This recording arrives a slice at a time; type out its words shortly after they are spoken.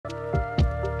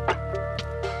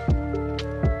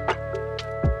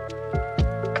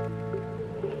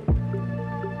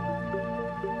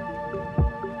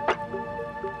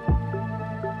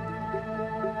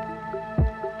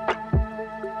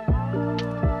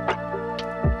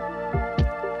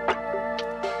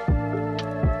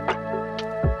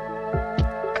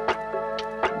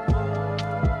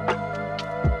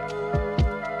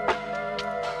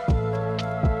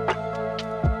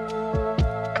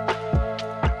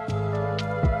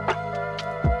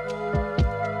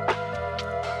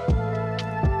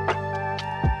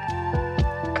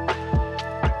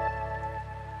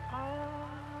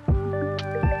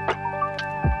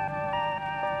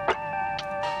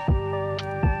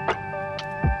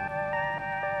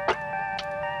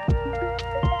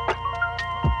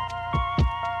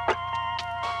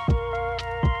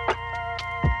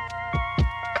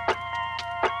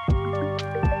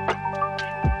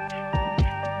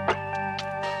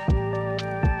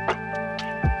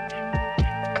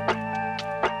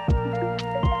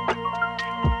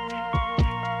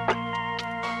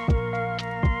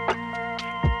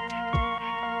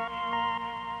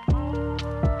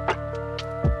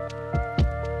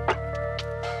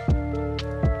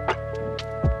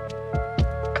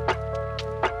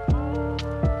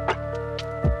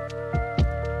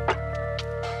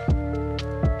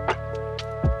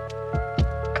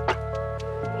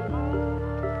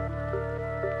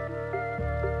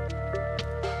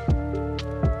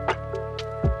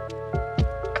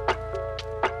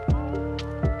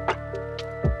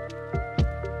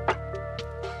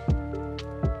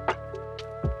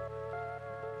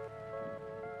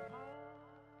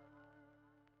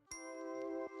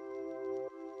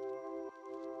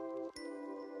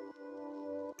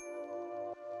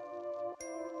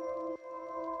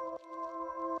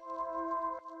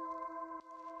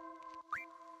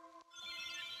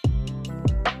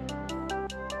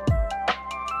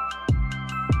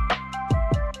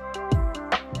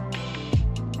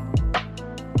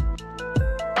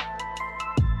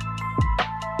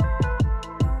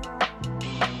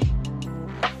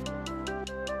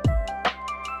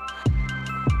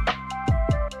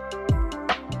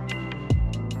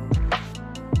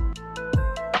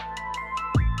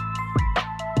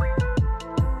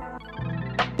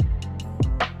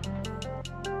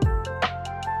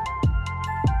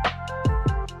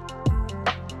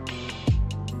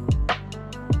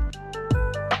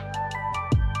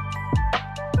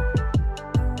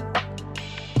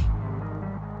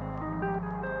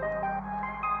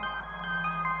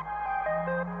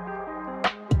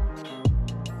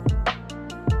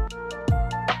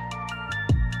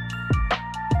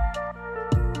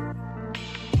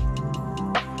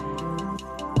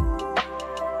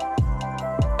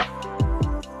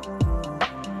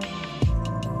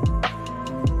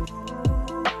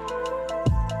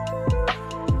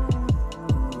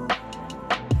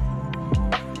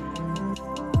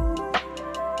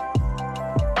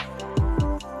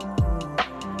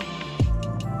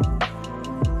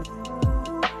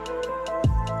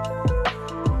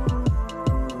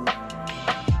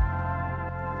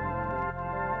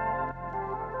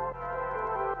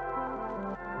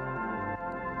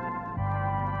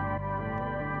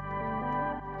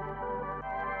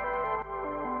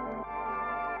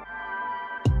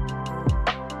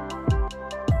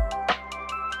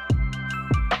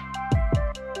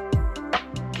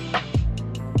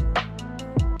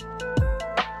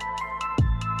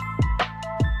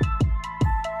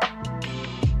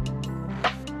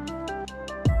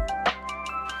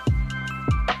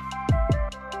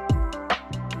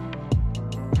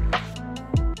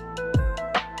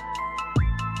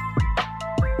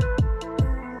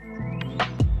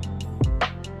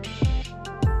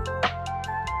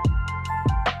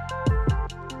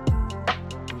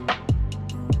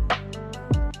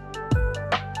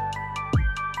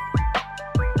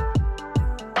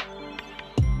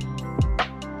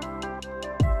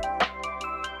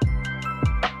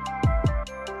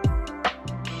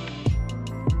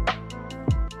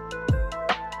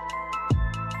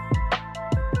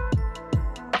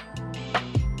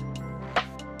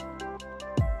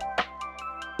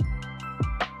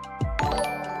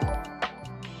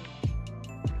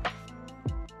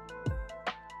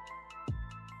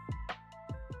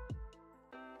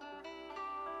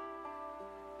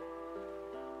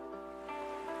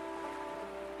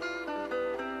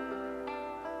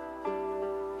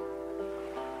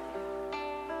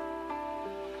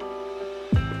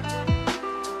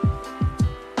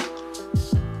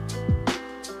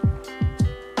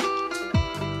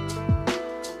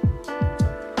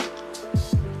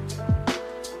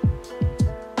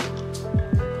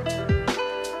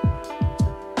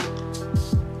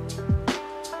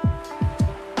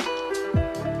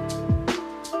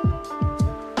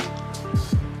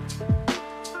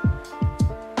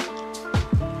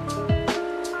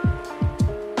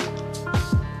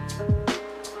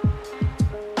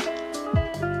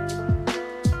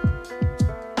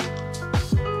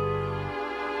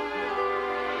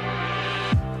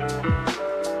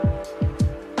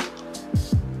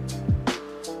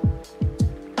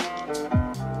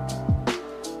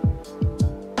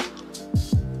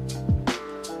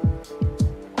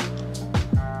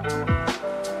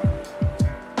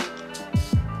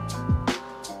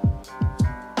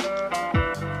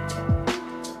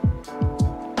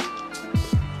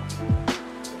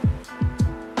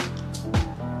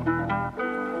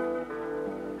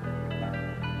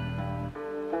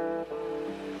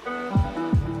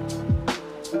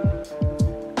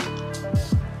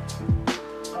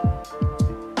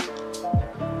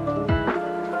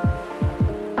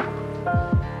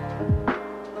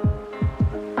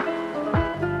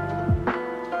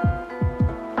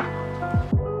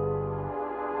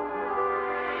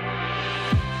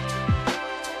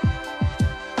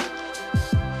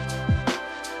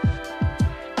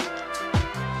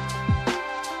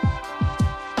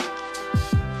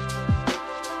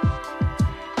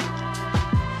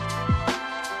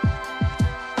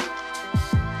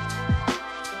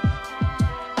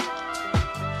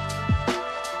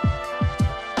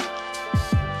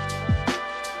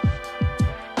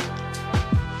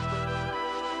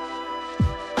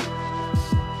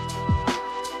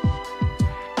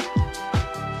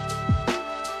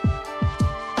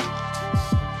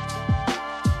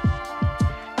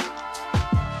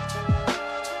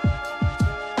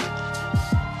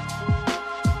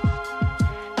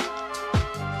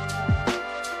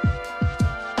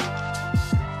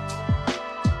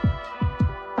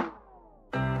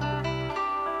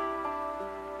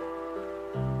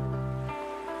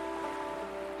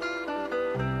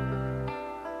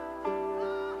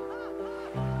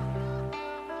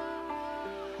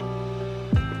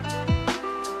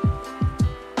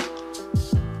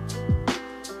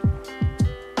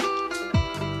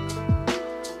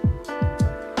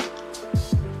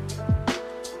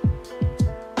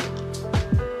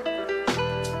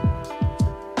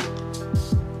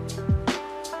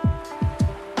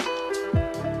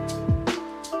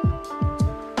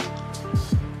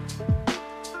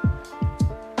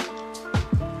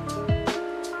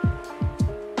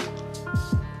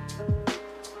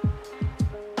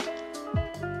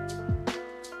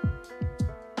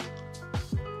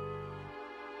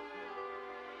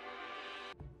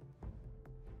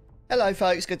Hello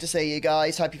folks, good to see you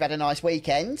guys. Hope you've had a nice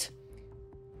weekend.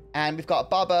 And we've got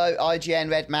Bobo, IGN,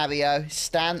 Red Mario,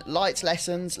 Stan, Lights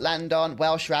Lessons, Landon,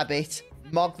 Welsh Rabbit,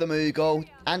 Mog the Moogle,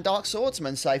 and Dark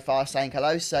Swordsman so far saying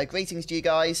hello. So greetings to you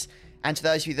guys, and to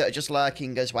those of you that are just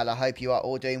lurking as well. I hope you are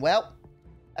all doing well.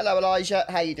 Hello Elijah,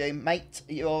 how you doing mate?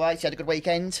 Are you alright? You had a good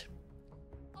weekend?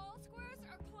 All squares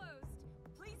are closed.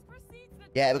 Please proceed to the...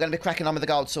 Yeah, we're going to be cracking on with the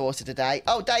Gold Saucer today.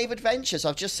 Oh, Dave Adventures,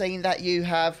 I've just seen that you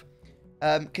have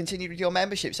continued with your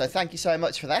membership, so thank you so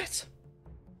much for that.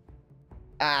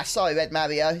 Sorry Red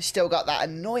Mario, still got that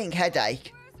annoying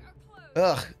headache.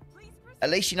 Ugh,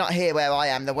 at least you're not here where I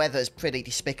am. The weather's pretty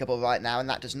despicable right now, and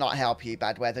that does not help you,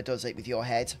 bad weather, does it, with your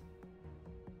head?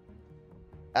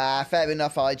 Fair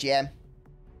enough, IGM.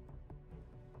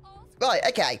 Right,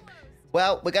 okay.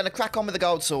 Well, we're going to crack on with the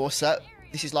Gold Saucer.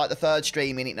 This is like the third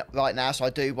stream in it right now, so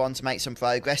I do want to make some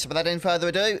progress. So without any further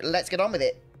ado, let's get on with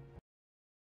it.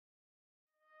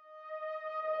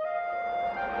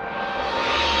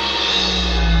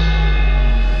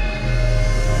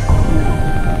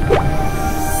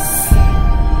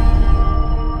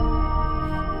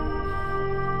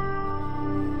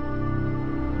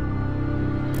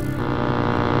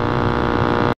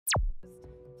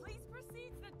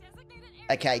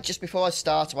 Okay, just before I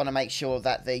start, I want to make sure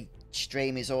that the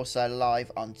stream is also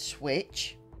live on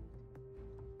Twitch.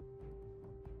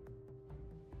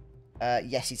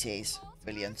 Yes, it is.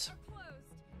 Brilliant.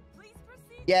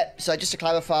 Yep, so just to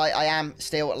clarify, I am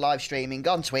still live streaming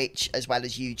on Twitch as well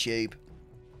as YouTube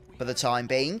for the time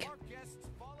being.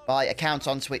 My account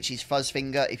on Twitch is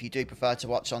Fuzzfinger if you do prefer to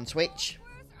watch on Twitch.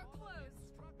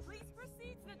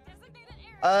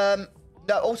 No,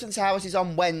 Alton Towers is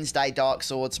on Wednesday, Dark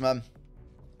Swordsman.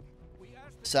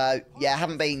 So, yeah, I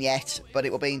haven't been yet, but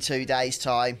it will be in 2 days'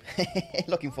 time.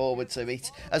 Looking forward to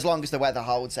it. As long as the weather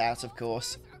holds out, of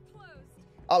course.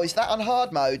 Oh, is that on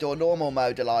hard mode or normal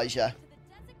mode, Elijah?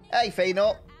 Hey,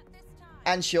 Phenol.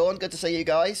 And Sean, good to see you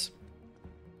guys.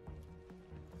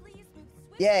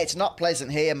 Yeah, it's not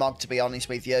pleasant here, Mog, to be honest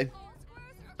with you.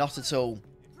 Not at all.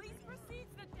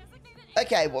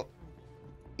 Okay, well,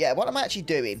 yeah, what I'm actually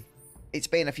doing... It's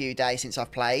been a few days since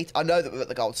I've played. I know that we're at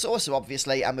the Gold Saucer,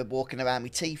 obviously, and we're walking around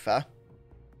with Tifa.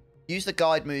 Use the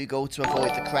guide Moogle to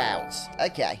avoid the crowds.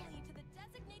 Okay.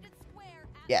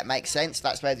 Yeah, makes sense.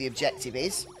 That's where the objective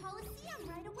is.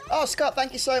 Oh, Scott,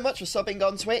 thank you so much for subbing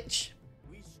on Twitch.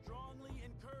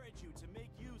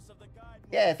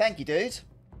 Yeah, thank you, dude.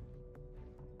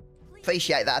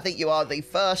 Appreciate that. I think you are the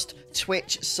first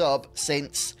Twitch sub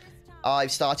since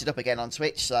I've started up again on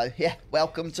Twitch. So, yeah,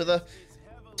 welcome to the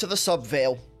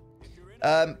Subville.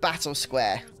 Battle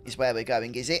Square is where we're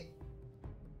going, is it?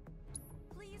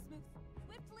 Please move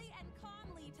swiftly and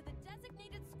calmly to the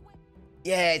designated square.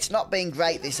 Yeah, it's not been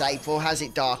great this April, has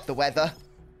it, Dark, the weather,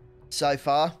 so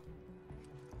far?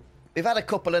 We've had a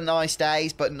couple of nice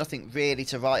days, but nothing really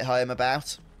to write home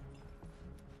about.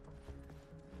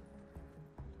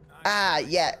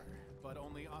 Yeah.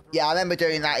 Yeah, I remember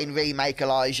doing that in Remake,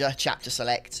 Elijah, chapter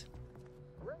select.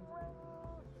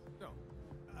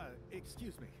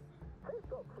 Excuse me.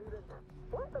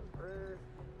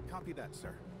 Copy that,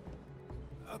 sir.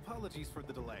 Apologies for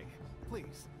the delay.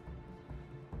 Please.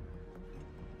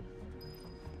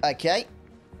 Okay.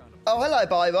 Oh, hello,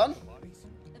 Byron.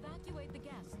 Evacuate the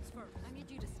guests first. I need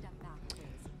you to step back,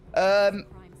 please.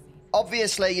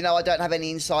 Obviously, you know, I don't have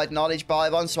any inside knowledge,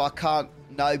 Byron, so I can't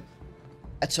know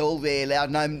at all, really. I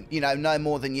know, you know, no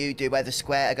more than you do whether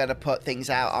Square are going to put things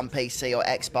out on PC or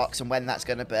Xbox and when that's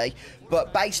going to be.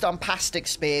 But based on past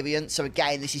experience, so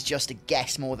again, this is just a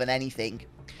guess more than anything,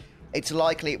 it's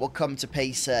likely it will come to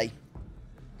PC.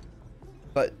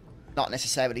 But not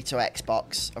necessarily to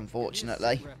Xbox,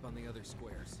 unfortunately.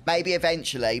 Maybe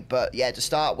eventually, but yeah, to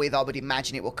start with, I would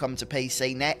imagine it will come to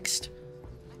PC next.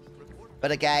 But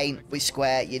again, with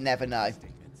Square, you never know.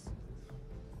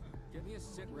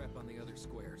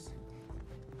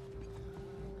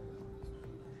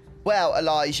 Well,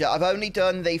 Elijah, I've only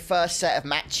done the first set of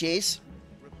matches.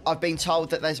 I've been told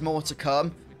that there's more to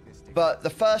come. But the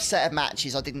first set of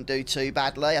matches I didn't do too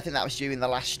badly. I think that was during the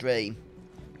last stream.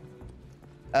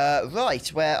 Right,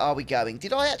 where are we going?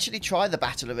 Did I actually try the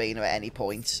Battle Arena at any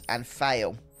point and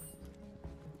fail?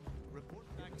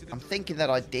 I'm thinking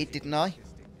that I did, didn't I?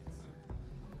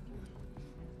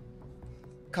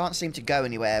 Can't seem to go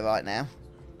anywhere right now.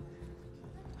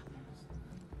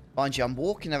 Mind you, I'm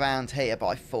walking around here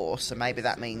by force, so maybe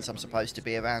that means I'm supposed to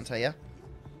be around here.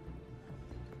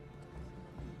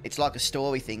 It's like a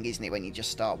story thing, isn't it, when you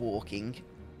just start walking?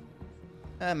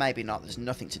 Maybe not, there's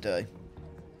nothing to do.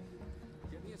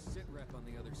 Give me a sit rep on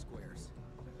the other squares.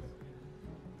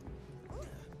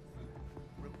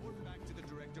 Report back to the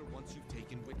director once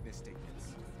taken witness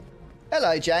statements.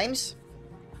 Hello, James.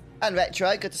 And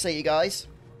Retro, good to see you guys.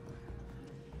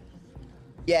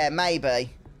 Yeah,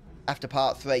 maybe. After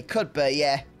part 3. Could be,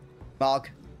 yeah. Mog.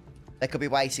 They could be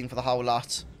waiting for the whole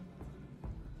lot.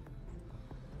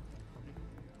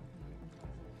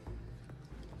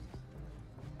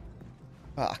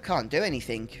 Oh, I can't do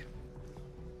anything.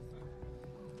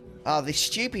 Oh, this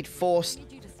stupid force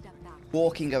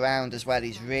walking around as well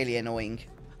is really annoying.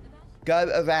 Go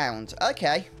around.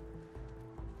 Okay.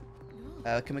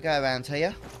 Can we go around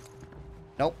here?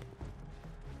 Nope.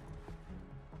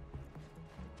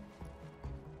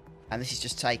 And this is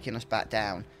just taking us back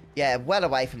down. Yeah, well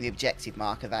away from the objective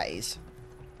marker, that is.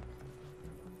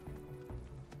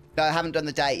 No, I haven't done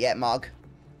the date yet, Mog.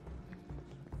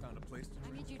 Found a place to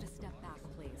I need you to step back,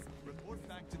 please. report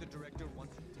back to the director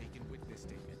once you've taken witness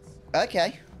statements.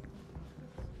 Okay.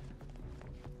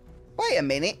 Wait a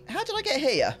minute. How did I get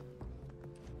here?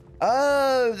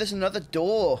 Oh, there's another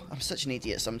door. I'm such an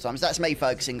idiot sometimes. That's me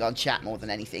focusing on chat more than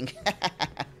anything.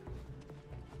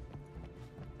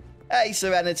 Hey,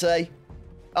 Serenity.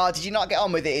 Oh, did you not get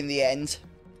on with it in the end?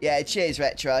 Yeah, cheers,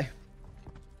 Retro.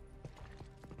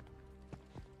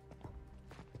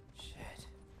 Shit.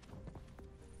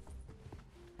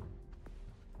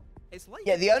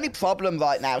 Yeah, the only problem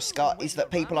right now, Scott, is that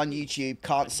people on YouTube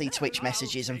can't see Twitch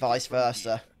messages and vice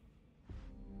versa.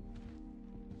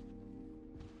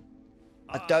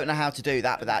 I don't know how to do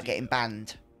that without getting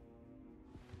banned.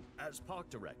 As park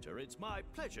director, it's my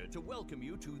pleasure to welcome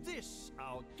you to this,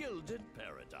 our gilded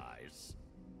paradise.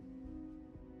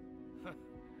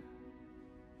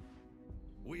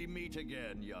 We meet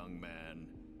again, young man.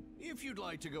 If you'd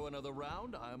like to go another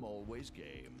round, I'm always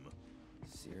game.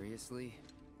 Seriously?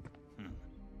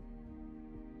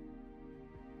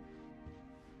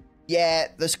 Yeah,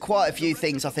 there's quite a few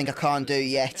things I think I can't do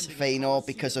yet, Phenor,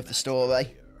 because of the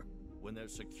story. When their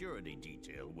security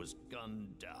detail was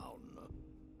gunned down.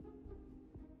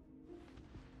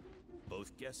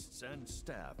 Both guests and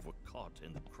staff were caught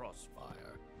in the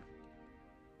crossfire.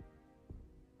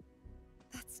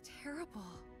 That's terrible.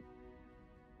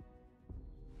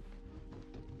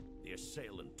 The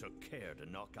assailant took care to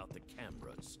knock out the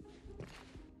cameras.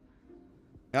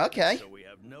 Okay. So we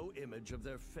have no image of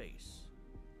their face.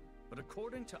 But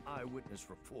according to eyewitness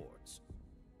reports,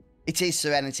 It is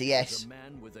Serenity, there's yes. a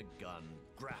man with a gun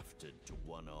grafted to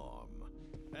one arm.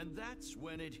 And that's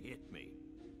when it hit me.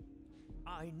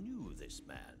 I knew this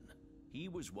man. He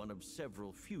was one of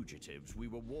several fugitives we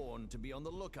were warned to be on the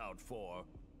lookout for.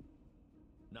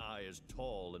 Nigh as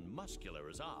tall and muscular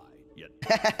as I, yet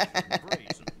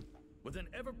brazen, with an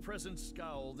ever-present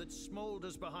scowl that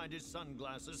smolders behind his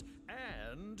sunglasses,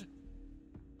 and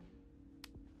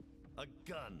a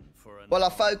gun for an Well, I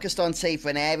arm. focused on Tifa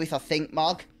and Aerith, I think,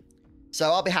 Mog. So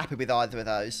I'll be happy with either of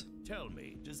those. Tell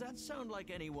me, does that sound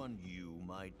like anyone you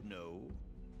might know?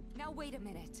 Now wait a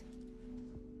minute.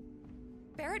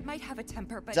 Barrett might have a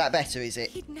temper, but Is that better, is it?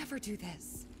 he'd never do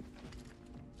this.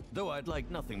 Though I'd like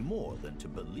nothing more than to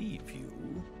believe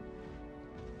you.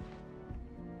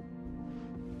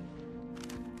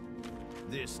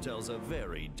 This tells a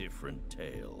very different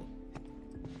tale.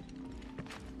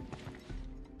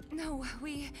 No,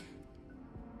 we...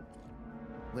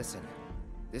 Listen,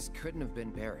 this couldn't have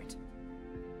been Barrett.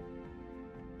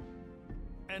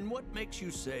 And what makes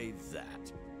you say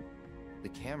that? The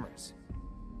cameras.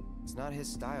 It's not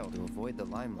his style to avoid the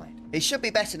limelight. It should be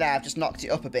better now, I've just knocked it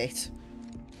up a bit.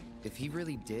 If he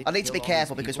really did I need to be kill all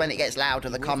careful these because people, when it gets louder,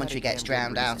 he the would have had commentary a gets damn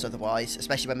good drowned out reason. otherwise,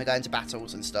 especially when we go into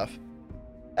battles and stuff.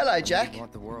 Hello, Jack. He'd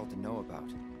want the world to know about.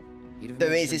 He'd have There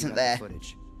made is, sure you isn't got the there?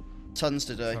 Footage. Tons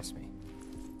to do. Trust me.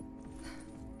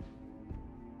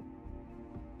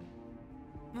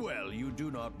 Well, you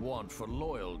do not want for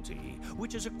loyalty,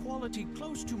 which is a quality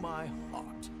close to my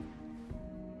heart.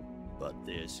 But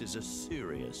this is a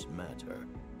serious matter.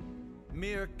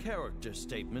 Mere character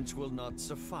statements will not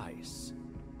suffice.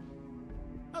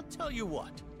 I'll tell you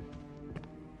what.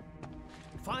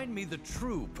 Find me the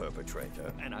true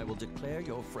perpetrator, and I will declare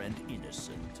your friend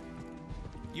innocent.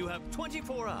 You have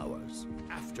 24 hours,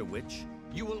 after which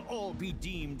you will all be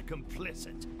deemed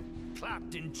complicit,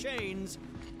 clapped in chains,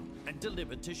 and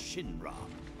delivered to Shinra.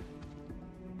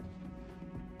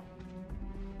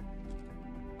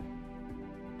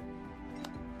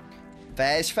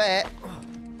 Fair's fair.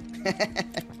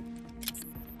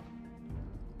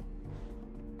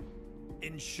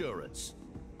 Insurance.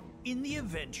 In the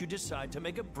event you decide to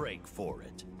make a break for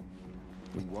it.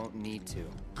 We won't need to.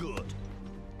 Good.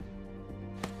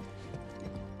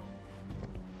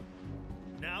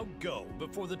 Now go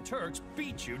before the Turks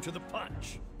beat you to the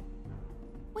punch.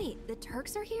 Wait, the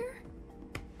Turks are here?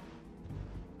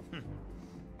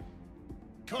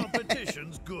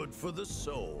 Competition's good for the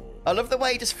soul. I love the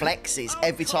way he just flexes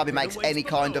every time he makes any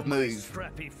kind of move.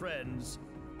 Scrappy friends.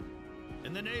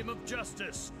 In the name of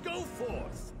justice, go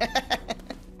forth.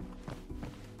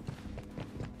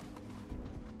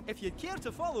 If you'd care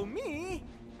to follow me,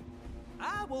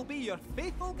 I will be your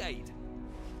faithful guide.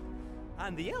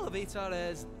 And the elevator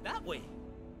is that way.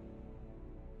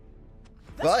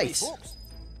 This way, Right. folks.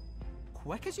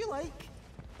 Quick as you like.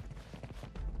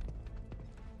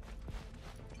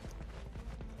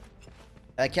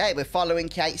 Okay, we're following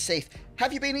Kate Sith.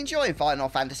 Have you been enjoying Final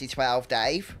Fantasy XII,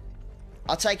 Dave?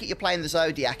 I take it you're playing the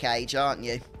Zodiac Age, aren't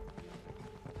you?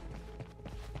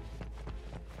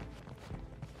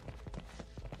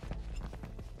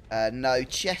 No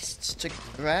chests to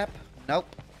grab.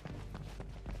 Nope.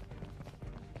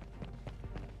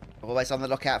 Always on the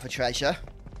lookout for treasure.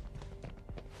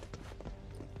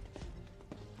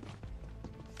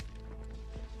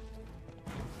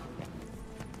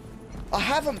 I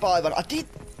haven't bought one. I did.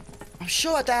 I'm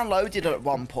sure I downloaded it at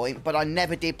one point, but I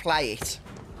never did play it.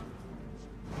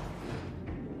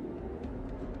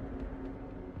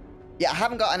 Yeah, I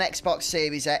haven't got an Xbox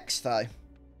Series X though.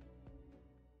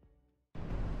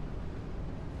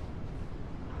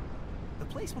 The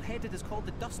place we're headed is called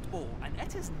the Dust Bowl, and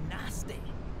it is nasty.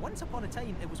 Once upon a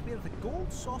time, it was where the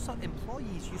Gold Saucer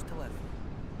employees used to live.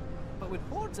 But when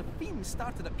hordes of fiends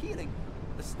started appearing,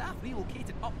 the staff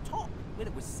relocated up top, where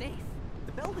it was safe.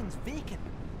 The building's vacant.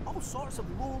 All sorts of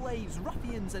lowlives,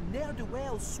 ruffians, and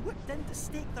ne'er-do-wells swooped in to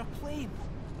stake their claim.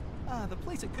 Ah, the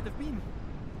place it could have been.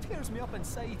 Tears me up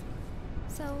inside.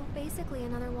 So, basically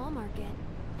another wall market.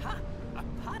 Ha! A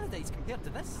paradise compared to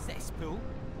this cesspool.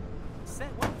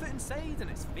 Set one foot inside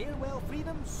and it's farewell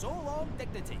freedom, so long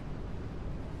dignity.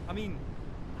 I mean,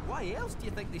 why else do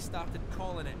you think they started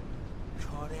calling it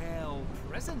Corel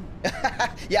Prison?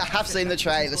 Yeah, I have seen the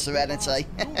trailer, Serenity.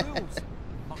 No rules.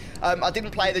 I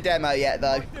didn't play the demo yet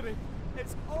though.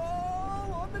 It's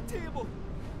all on the table.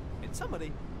 In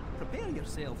summary, prepare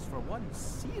yourselves for one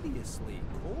seriously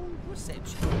cold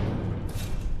reception.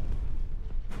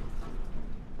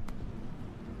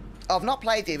 I've not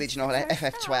played the original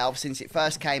FF12 since it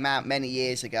first came out many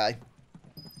years ago.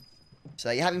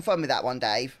 So you're having fun with that one,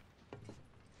 Dave?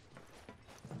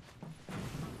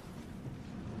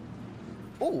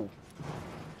 Ooh.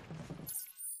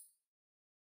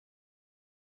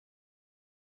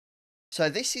 So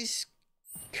this is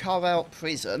Corel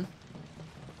Prison.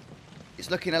 It's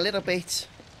looking a little bit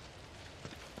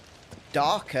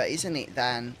darker, isn't it,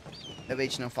 than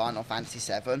original Final Fantasy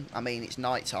VII? I mean, it's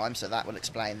night time, so that will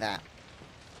explain that.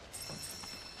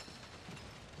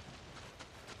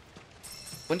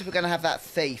 Wonder if we're going to have that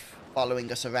thief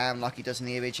following us around like he does in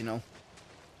the original.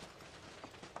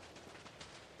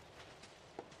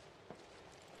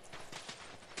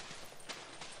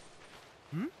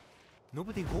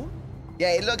 Nobody home?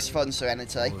 Yeah, it looks fun,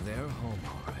 Serenity. Oh, they're home,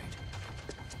 all right.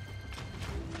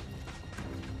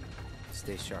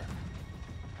 Stay sharp.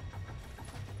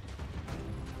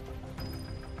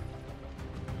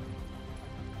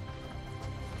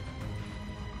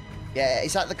 Yeah,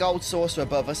 is that the gold saucer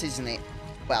above us, isn't it?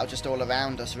 Well, just all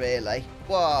around us, really.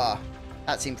 Whoa,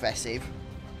 that's impressive.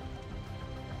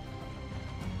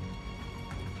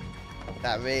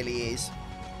 That really is.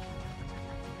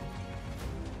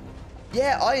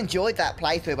 Yeah, I enjoyed that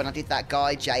playthrough when I did that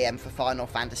guide JM for Final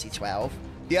Fantasy XII.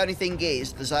 The only thing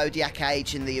is, the Zodiac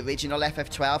Age and the original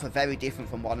FF12 are very different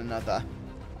from one another.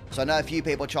 So I know a few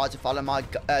people tried to follow my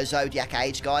Zodiac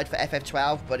Age guide for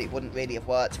FF12, but it wouldn't really have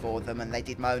worked for them, and they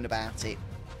did moan about it.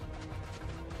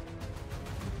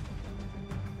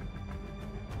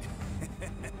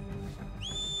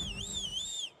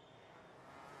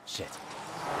 Shit.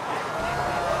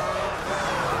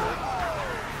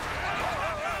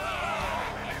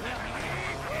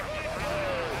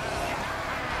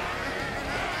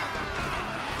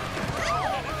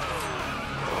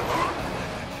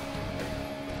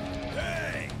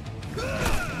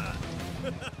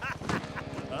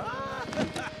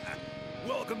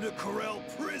 Welcome to Corel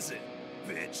Prison,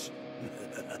 bitch.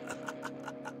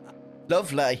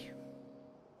 Lovely.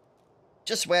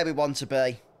 Just where we want to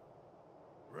be.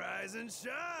 Rise and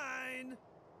shine.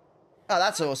 Oh,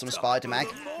 that's awesome, Spider-Man.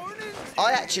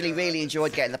 I actually really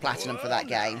enjoyed getting the platinum for that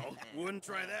game. Wouldn't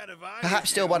try that if I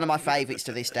Perhaps still one of my favourites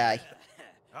to this day.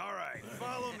 All right,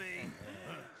 follow me.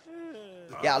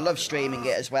 Yeah, I love streaming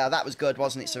it as well. That was good,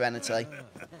 wasn't it, Serenity?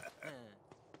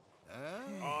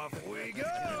 Off we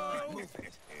go.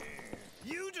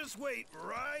 You just wait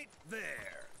right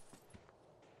there.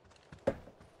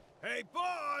 Hey,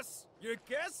 boss, your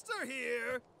guests are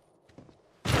here.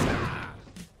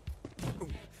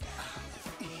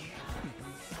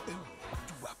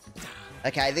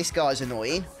 Okay, this guy's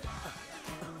annoying.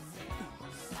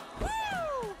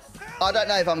 I don't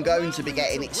know if I'm going to be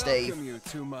getting it, Steve. Welcome you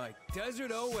to my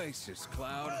desert oasis,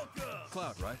 Cloud.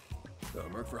 Cloud, right?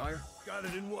 Merc for hire? Got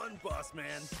it in one, boss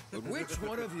man. But which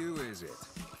one of you is it?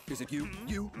 Is it you,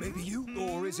 maybe you,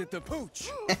 or is it the pooch?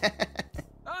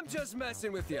 I'm just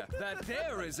messing with you. That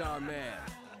there is our man.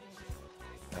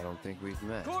 I don't think we've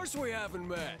met. Of course we haven't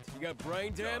met. You got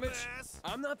brain damage?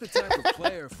 I'm not the type of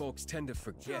player folks tend to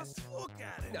forget. Look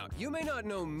at it. Now, you may not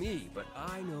know me, but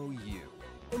I know you.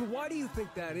 And why do you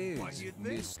think that is, Why do you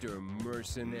think? Mr.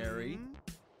 Mercenary?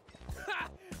 Ha!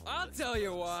 I'll tell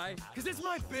you why. Because it's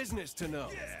my business to know.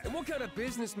 Yeah. And what kind of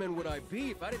businessman would I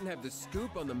be if I didn't have the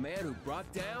scoop on the man who brought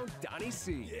down Donnie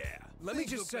C? Yeah. Let me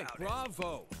Think just say, about it.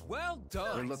 bravo. Well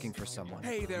done. We're looking for someone.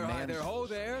 Hey there, hi Man. there, ho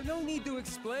there. No need to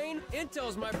explain.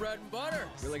 Intel's my bread and butter.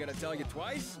 Really gotta tell you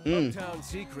twice? Uptown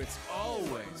secrets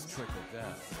always trickle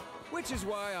down. Which is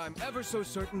why I'm ever so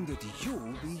certain that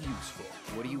you'll be useful.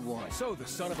 What do you want? So the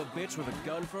son of a bitch with a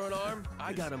gun for an arm,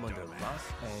 I got him under lock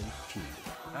and key,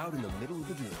 out in the middle of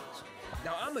the woods.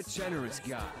 Now I'm a generous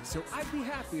guy, so I'd be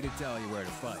happy to tell you where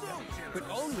to find him. But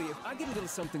only if I get a little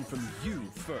something from you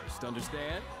first,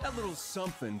 understand? That little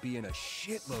something being a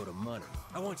shitload of money.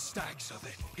 I want stacks of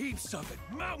it, heaps of it,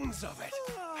 mountains of it.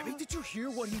 I mean, did you hear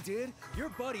what he did? Your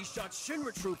buddy shot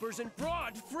Shinra troopers in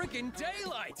broad freaking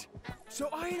daylight. So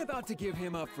I ain't about to give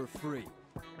him up for free.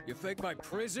 You think my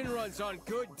prison runs on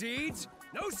good deeds?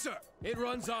 No, sir. It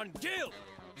runs on guilt.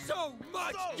 So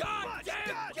much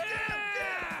goddamn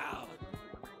guilt!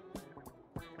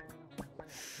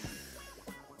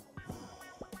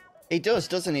 He does,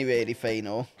 doesn't he, really,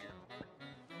 Fino?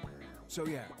 So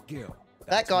yeah, Gil.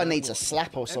 That guy needs a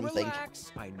slap or And something.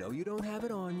 relax. I know you don't have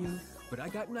it on you, but I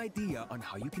got an idea on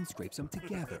how you can scrape some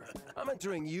together. I'm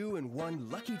entering you and one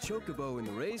lucky chocobo in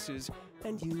the races,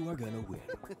 and you are gonna win.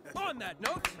 On that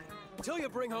note, until you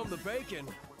bring home the bacon,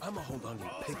 I'ma hold on to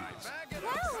your piggies.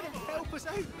 Help us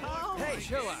out. Hey,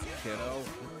 chill out, kiddo.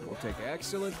 We'll take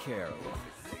excellent care of you.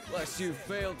 Unless you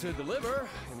fail to deliver,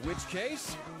 in which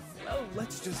case, well,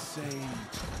 let's just say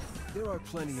there are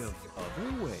plenty of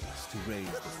other ways to raise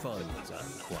the funds on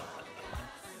Quad.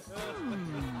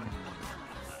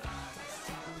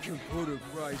 Can put a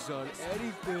price on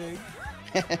anything.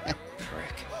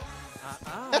 Frick.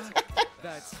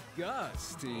 That's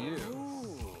Gus to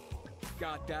you.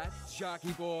 Got that,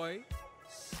 jockey boy?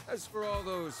 As for all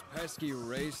those pesky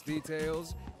race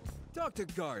details, talk to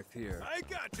Garth here. I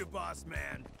got you, boss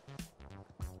man.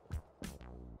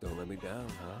 Don't let me down,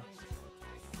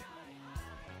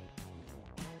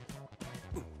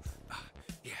 huh?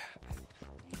 Yeah.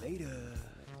 Later.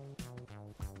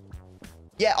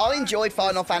 Yeah, I enjoyed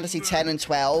Final Fantasy 10 and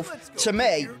 12. To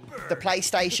me, the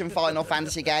PlayStation Final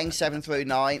Fantasy games 7 through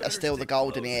 9 are still the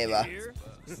golden era.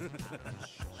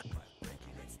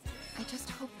 I just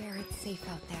hope Barrett's safe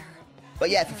out there. But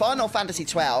yeah, for Final Fantasy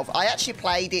 12, I actually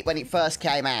played it when it first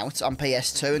came out on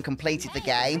PS2 and completed the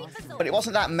game, but it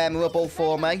wasn't that memorable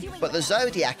for me. But the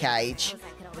Zodiac Age,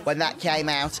 when that came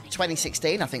out,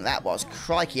 2016 I think that was,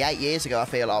 crikey, 8 years ago, I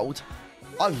feel old.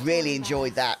 I really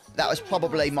enjoyed that. That was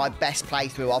probably my best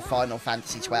playthrough of Final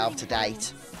Fantasy 12 to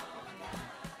date.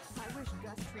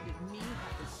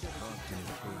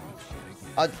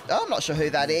 I'm not sure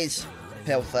who that is,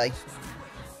 Filthy.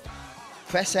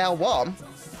 Press L1.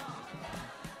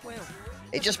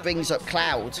 It just brings up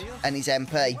Cloud and his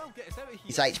MP.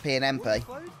 His HP and MP.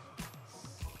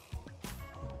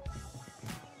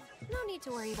 No need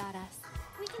to worry about us.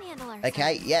 We can handle ourselves.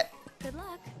 Okay, yep. Good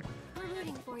luck. We're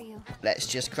rooting for you. Let's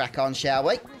just crack on, shall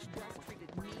we?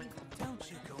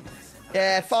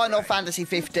 Yeah, Final Fantasy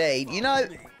 15. You know,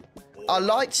 I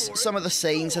liked some of the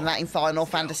scenes and that in Final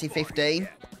Fantasy 15.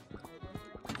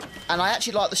 And I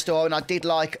actually liked the story, and I did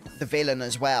like the villain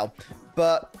as well.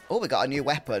 But, oh, we got a new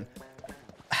weapon.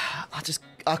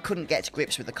 I couldn't get to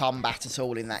grips with the combat at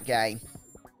all in that game.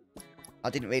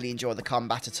 I didn't really enjoy the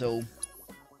combat at all.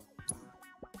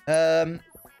 An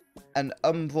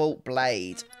Umbral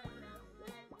Blade.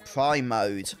 Prime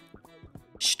mode.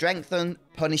 Strengthen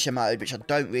Punisher mode, which I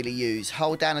don't really use.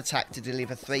 Hold down attack to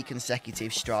deliver 3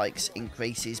 consecutive strikes.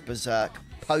 Increases Berserk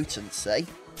potency.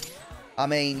 I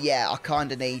mean, yeah, I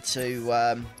kind of need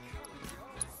to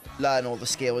learn all the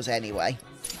skills anyway.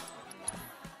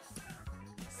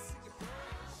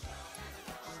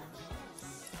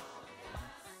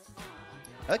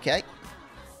 Okay.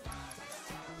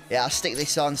 Yeah, I'll stick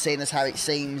this on, seeing as how it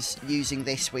seems using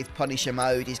this with Punisher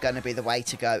mode is going to be the way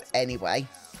to go anyway.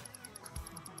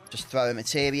 Just throw a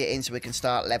materia in so we can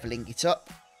start leveling it up.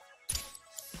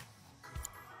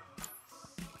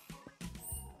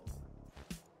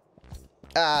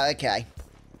 Ah, okay.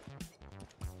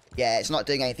 Yeah, it's not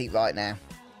doing anything right now.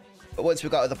 But once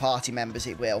we've got other party members,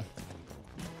 it will.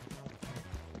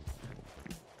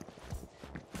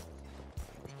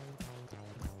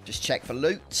 Just check for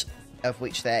loot, of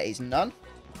which there is none.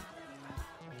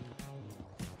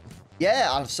 Yeah,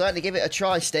 I'll certainly give it a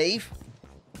try, Steve.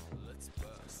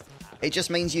 It just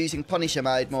means using Punisher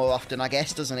mode more often, I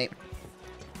guess, doesn't it?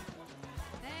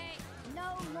 Hey,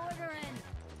 no loitering.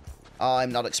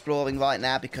 I'm not exploring right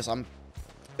now because I'm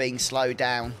being slowed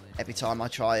down every time I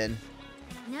try and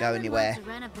go anywhere.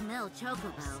 Run-of-the-mill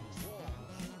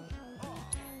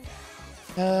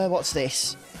CHOCOBO. What's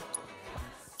this?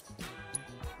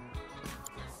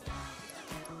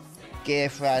 Gear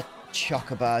for a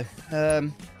CHOCOBO.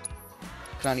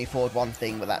 Can only afford one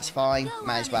thing, but that's fine.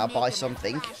 May as well buy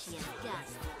something.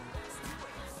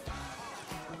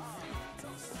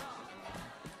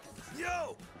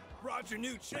 Yo, brought your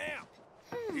new champ.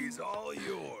 He's all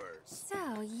yours.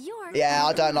 So, you're... Yeah,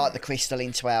 I don't like the crystal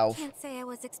in 12. Can't say I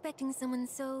was expecting someone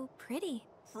so pretty.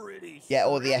 Pretty. Yeah,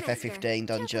 or the I'm FF15 Esther,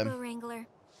 dungeon. CHOCOBO Wrangler.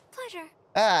 Pleasure.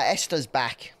 Ah, Esther's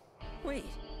back. Wait,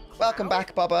 Welcome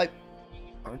back, Bobo.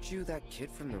 aren't you that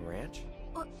kid from the ranch?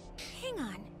 Oh, hang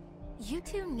on. You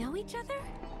two know each other?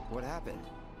 What happened?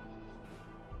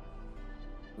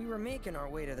 We were making our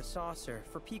way to the saucer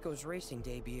for Pico's racing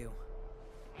debut,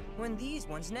 when these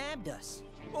ones nabbed us.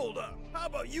 Hold up. How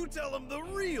about you tell him the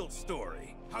real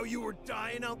story? How you were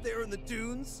dying out there in the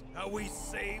dunes? How we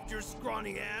saved your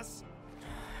scrawny ass?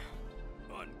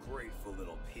 Ungrateful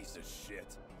little piece of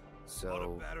shit.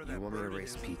 So, you want me to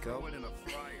race Pico? In a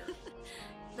fryer.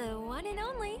 The one and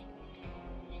only.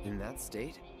 In that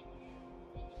state?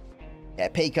 Yeah,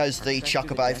 Pico's the Trek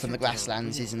through CHOCOBO desert from the with a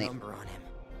grasslands, real isn't it? number on him.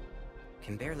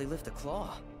 Can barely lift a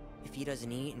claw. If he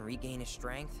doesn't eat and regain his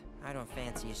strength, I don't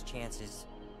fancy his chances.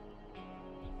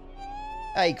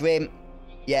 Hey, Grim.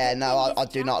 Yeah, no, I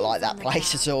do not like that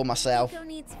place at all myself. Pico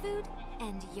needs food,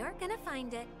 and you're gonna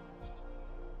find it.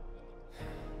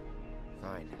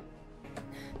 Fine.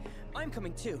 I'm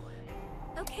coming too.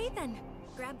 Okay then.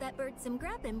 Grab that bird some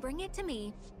grub and bring it to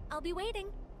me. I'll be waiting.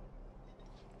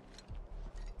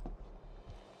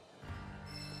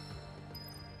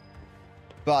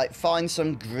 Right, find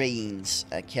some greens,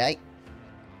 okay?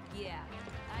 Yeah,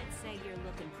 I'd say you're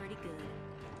looking pretty good.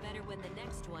 Better when the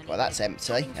next one. Well, that's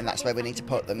empty, Having and that's trouble where we need to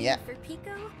finding put them, food yeah. For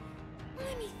Pico?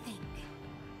 Let me think.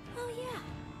 Oh yeah,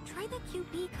 try the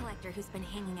QB collector who's been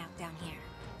hanging out down here.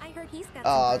 I heard he's got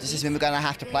Oh, some does this birdies. mean we're going to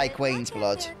have to play Good Queen's luck out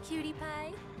Blood there, cutie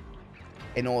pie.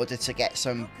 in order to get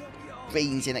some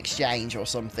greens in exchange or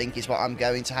something, is what I'm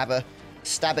going to have a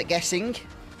stab at guessing.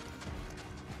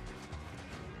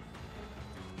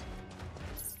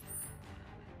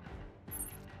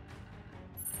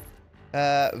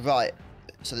 Right,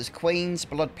 so there's Queen's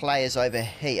Blood players over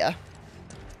here.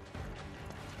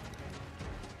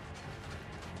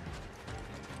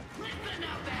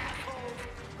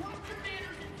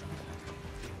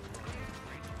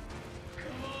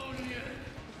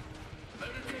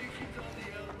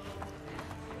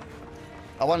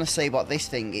 I want to see what this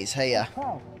thing is here.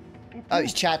 Oh,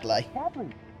 it's Chadley.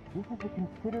 Chadley, this is a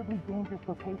considerably dangerous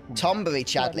location. Tombury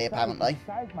So I Chadley, decided apparently. to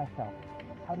disguise myself.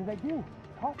 How did I do?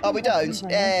 Oh, we don't?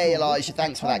 Hey, Elijah,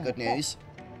 thanks for that good news.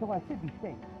 So I should be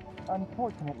safe.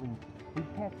 Unfortunately, we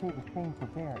can't say the same for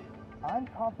Barry. I'm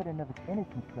confident of his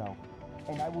innocence, though,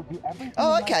 and I will do everything.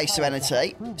 Oh, in my okay, power to Serenity.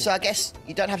 help prove So it. I guess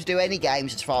you don't have to do any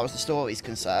games as far as the story is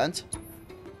concerned.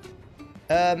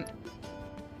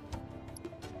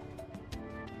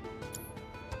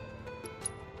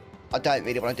 I don't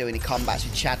really want to do any combats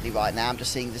with Chadley right now. I'm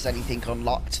just seeing if there's anything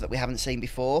unlocked that we haven't seen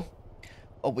before.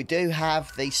 Oh, we do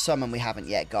have the summon we haven't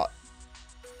yet got.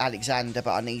 Alexander,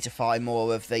 but I need to find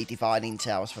more of the divine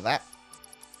intels for that.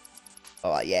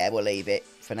 Alright, yeah, we'll leave it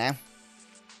for now.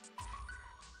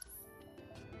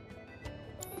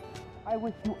 I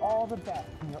wish you all the best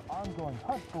in your ongoing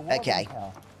hunt for world Okay.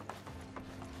 intel.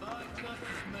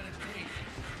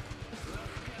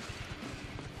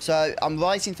 So, I'm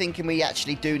right in thinking we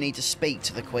actually do need to speak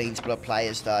to the Queen's Blood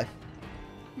players, though.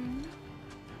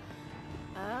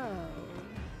 Oh,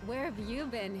 where have you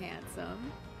been,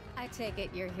 handsome? I take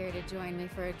it you're here to join me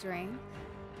for a drink?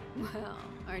 Well,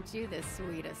 aren't you the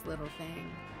sweetest little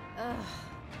thing? Ugh.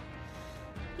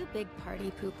 You big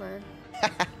party pooper.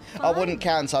 I wouldn't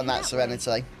Fine, count on be that, way.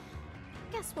 Serenity.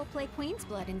 Guess we'll play Queen's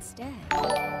Blood instead.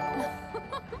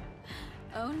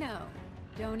 Oh no.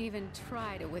 Don't even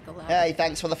try to wiggle out. Hey,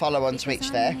 thanks for the follow on Because Twitch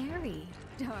I'm there. married,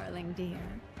 darling dear.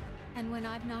 And when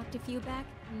I've knocked a few back,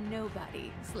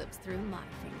 nobody slips through my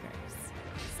fingers.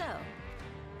 So,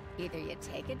 either you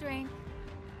take a drink,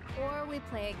 or we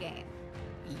play a game.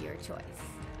 Your choice.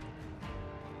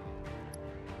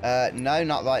 No,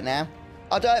 not right now.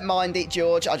 I don't mind it,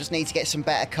 George. I just need to get some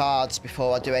better cards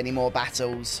before I do any more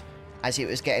battles, as it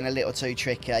was getting a little too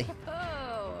tricky.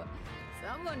 Oh,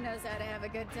 someone knows how to have a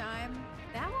good time.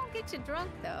 That won't get you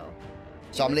drunk, though.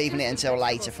 So I'm leaving it until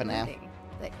later for now.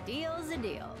 The deal's a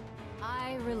deal.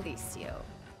 I release you.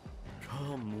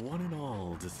 Come, one and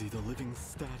all, to see the living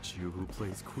statue who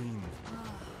plays Queen.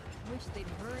 Wish they'd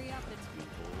hurry up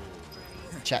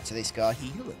and Chat to this guy.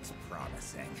 He looks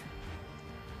promising.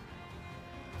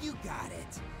 You got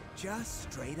it.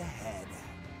 Just straight ahead.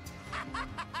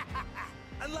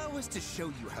 Allow us to show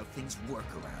you how things work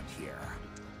around here.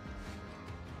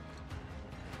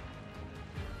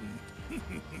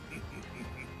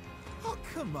 Oh,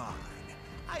 come on.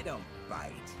 I don't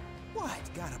bite. What,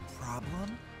 got a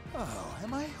problem? Oh,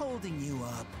 am I holding you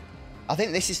up? I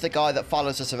think this is the guy that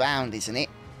follows us around, isn't it?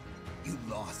 You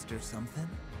lost or something?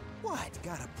 What,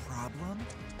 got a problem?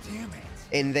 Damn it.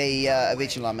 In the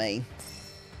original, I mean.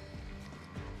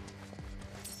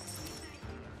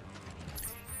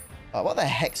 Oh, what the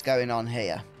heck's going on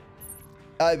here?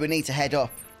 Oh, we need to head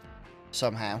up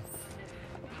somehow.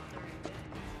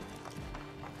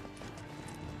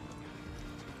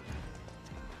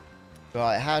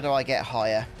 Right, how do I get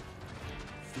higher?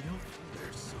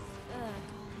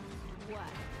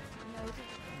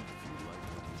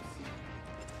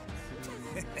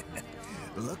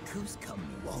 Look who's come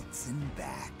waltzing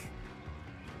back.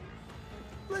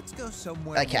 Let's go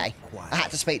somewhere. Okay, I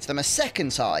had to speak to them a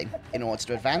second time in order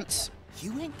to advance.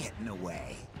 You ain't getting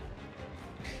away.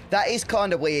 That is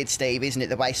kind of weird, Steve, isn't it?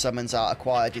 The way summons are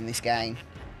acquired in this game.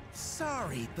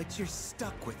 Sorry, but you're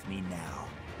stuck with me now.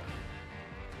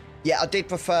 Yeah, I did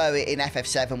prefer it in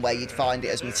FF7 where you'd find it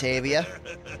as materia.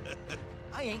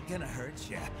 I ain't gonna hurt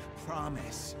you,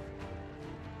 promise.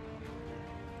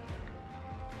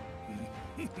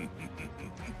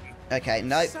 Okay,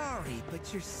 nope. Sorry,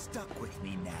 but you're stuck with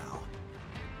me now.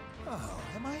 Oh,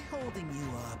 am I holding you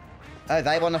up? Oh,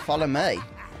 they want to follow me.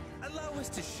 Allow us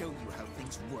to show you how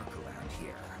things work around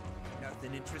here.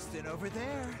 Nothing interesting over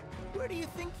there. Where do you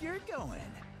think you're going?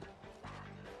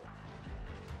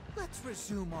 Let's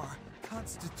resume our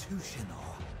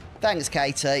constitutional. Thanks,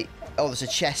 Katie. Oh, there's a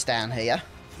chest down here.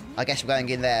 I guess we're going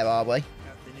in there, are we? Nothing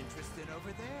interesting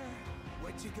over there.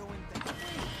 What you going that way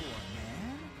for,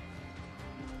 man?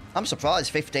 I'm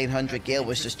surprised 1500 gil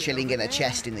was just chilling in a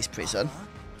chest in this prison.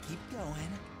 Keep going.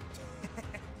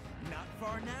 Not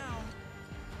far now.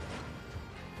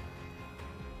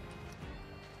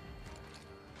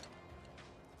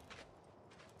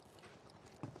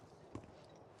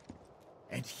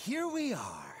 And here we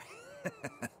are.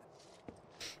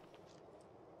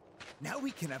 Now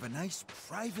we can have a nice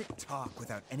private talk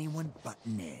without anyone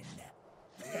butting in.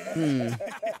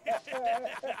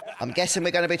 I'm guessing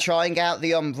we're going to be trying out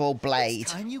the Umbral Blade.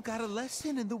 This time you got a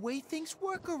lesson in the way things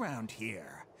work around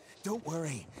here. Don't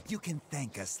worry, you can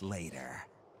thank us later.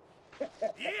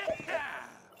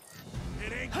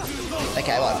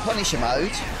 Okay, right, Punisher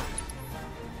mode.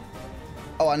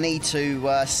 Oh, I need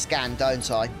to scan, don't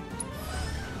I?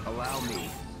 Allow me.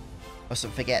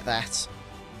 Mustn't forget that.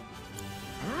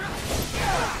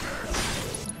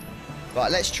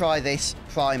 Right, let's try this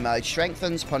Prime mode.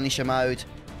 Strengthens Punisher mode.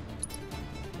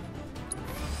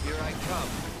 Here I come.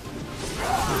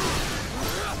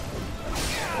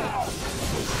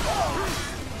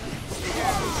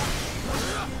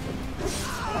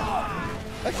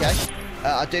 Okay.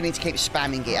 I do need to keep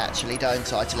spamming it, actually,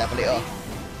 don't I, to level it up.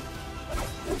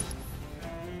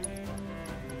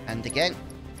 And again.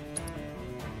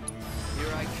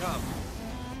 Here I come.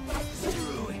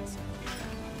 Screw it.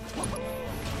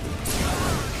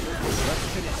 Let's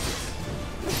finish this.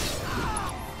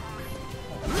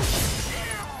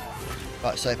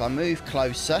 Right, so if I move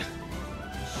closer.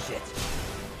 Shit.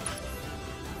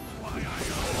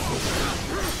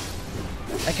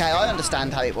 Okay, I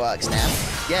understand how it works now.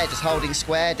 Yeah, just holding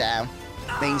square down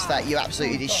means that you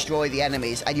absolutely destroy the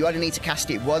enemies, and you only need to cast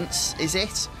it once, is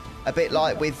it? A bit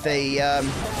like with the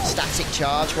static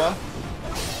charge one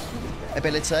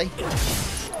ability.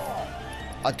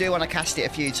 I do want to cast it a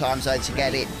few times though to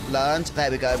get it learned.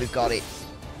 There we go, we've got it.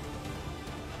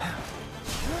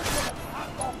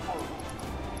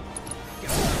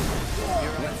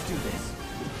 Let's do this.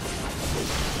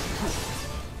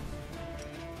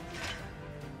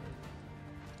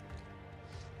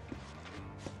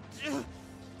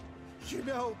 You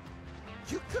know,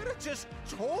 you could have just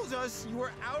told us you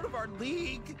were out of our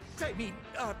league. I mean,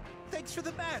 thanks for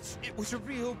the match. It was a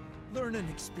real learning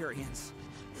experience.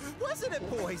 Wasn't it,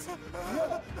 boys?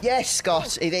 Yes,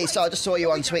 Scott, it is. So I just saw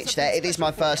you on Twitch there. It is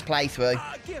my first playthrough.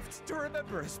 A gift to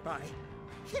remember us by.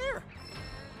 Here.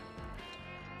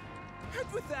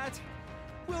 And with that,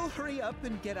 we'll hurry up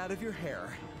and get out of your hair.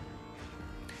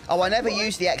 Oh, I never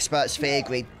used the expert sphere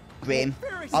grid, Grim.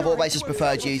 I've always just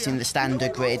preferred using the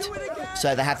standard grid.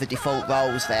 So they have the default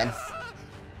roles then.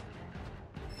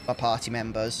 My party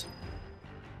members.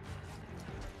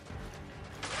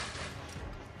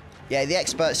 Yeah, the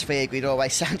expert sphere grid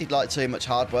always sounded like too much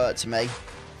hard work to me.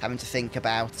 Having to think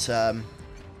about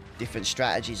different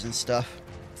strategies and stuff.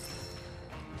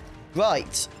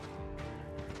 Right.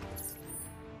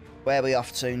 Where are we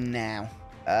off to now?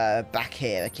 Back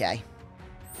here, okay.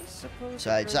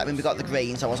 So does that mean we got the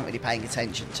greens? I wasn't really paying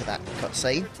attention to that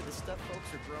cutscene. To the stuff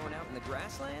folks are growing out in the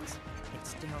grasslands,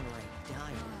 it's downright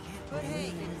dire. But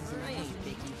hey, I ain't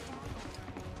picky.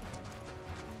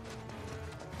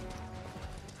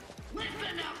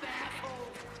 Listen up, asshole!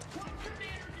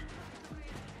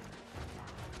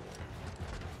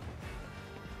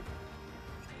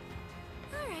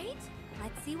 Alright,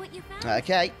 let's see what you found.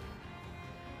 Okay.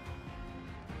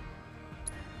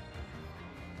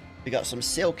 We got some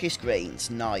silkish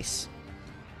greens. Nice.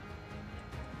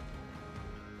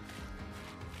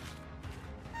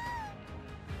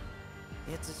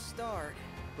 It's a start,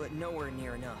 but nowhere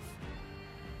near enough.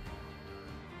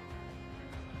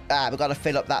 Ah, we've got to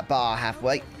fill up that bar, have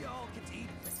we?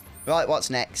 Right,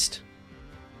 what's next?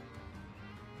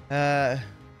 Jeez, it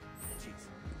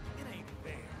ain't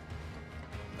fair.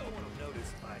 No one will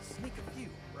notice if I sneak a few,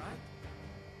 right?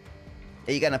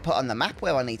 Are you going to put on the map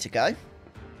where I need to go?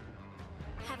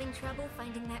 Having trouble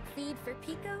finding that feed for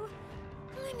Pico?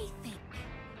 Let me think.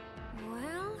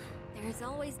 Well, there's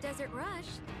always Desert Rush.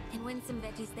 Can win some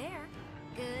veggies there.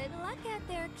 Good luck out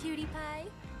there, cutie pie.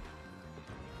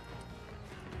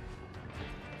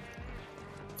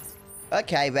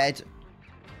 Okay, Red.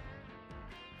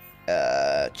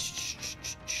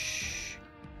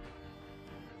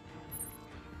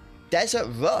 Desert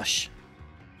Rush.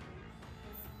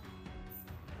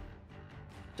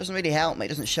 Doesn't really help me. It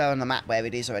doesn't show on the map where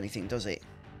it is or anything, does it?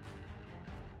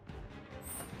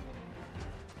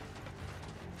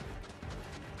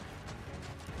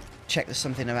 Check there's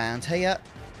something around here.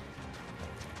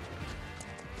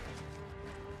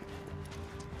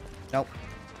 Nope.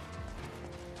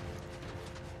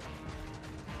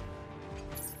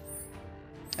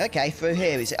 Okay, through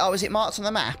here, is it? Oh, is it marked on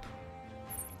the map?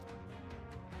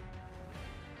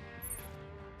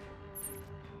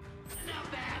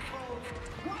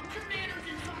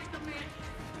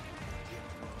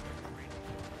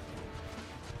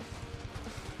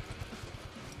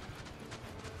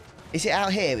 Is it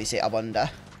out here, is it, I wonder?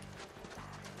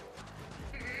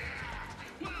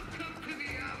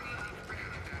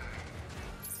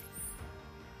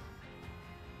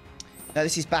 No,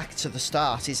 this is back to the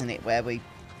start, isn't it? Where we...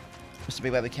 Must be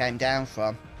where we came down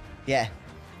from. Yeah.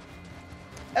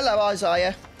 Hello,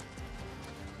 Isaiah.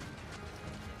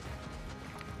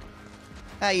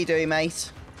 How you doing,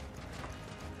 mate?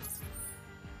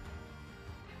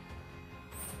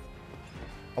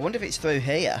 I wonder if it's through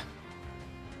here.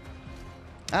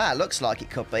 Ah, looks like it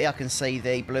could be. I can see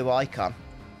the blue icon.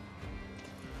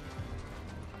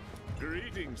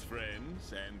 Greetings,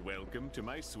 friends, and welcome to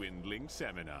my swindling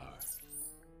seminar.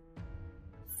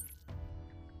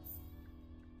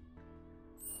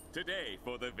 Today,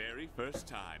 for the very first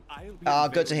time, I'll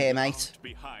be good to hear, mate.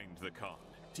 Behind the con,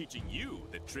 teaching you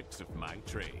the tricks of my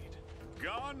trade.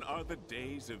 Gone are the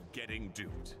days of getting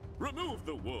duped. Remove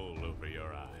the wool over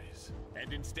your eyes,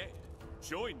 and instead,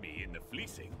 join me in the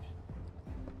fleecing.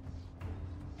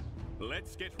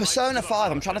 Let's get Persona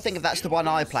 5, I'm trying to think if that's the one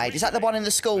I played. Is that the one in the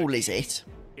school, is it?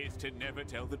 Is to never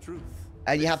tell the truth.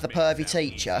 And you have the pervy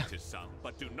teacher? Some,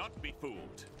 but do not be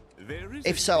fooled. There is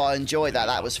If so, I enjoyed that.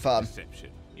 That was fun.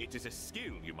 It is a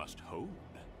skill you must hone.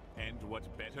 And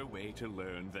what better way to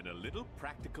learn than a little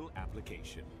practical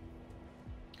application?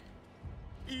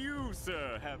 You,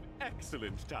 sir, have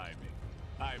excellent timing.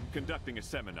 I'm conducting a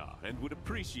seminar and would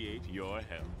appreciate your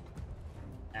help.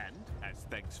 And, as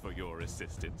thanks for your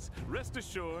assistance, rest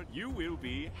assured you will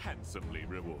be handsomely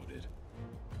rewarded.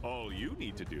 All you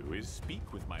need to do is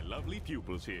speak with my lovely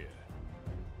pupils here.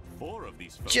 4 of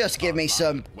these folks Just give me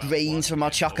some greens from my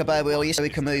chocobo, will you, so we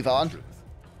can move on?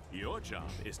 Your job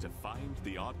is to find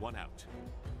the odd one out.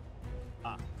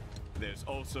 Ah, there's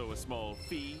also a small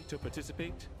fee to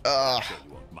participate. I'm sure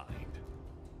you won't mind.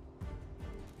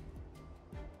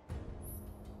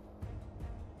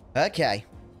 Okay.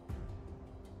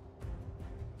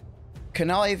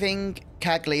 Conniving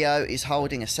Caglio is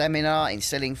holding a seminar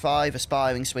instilling 5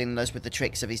 aspiring swindlers with the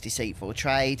tricks of his deceitful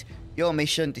trade. Your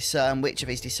mission, discern which of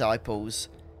his disciples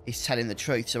is telling the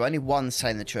truth. So only one's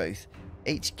telling the truth.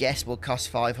 Each guess will cost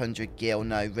 500 gil,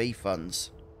 no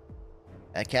refunds.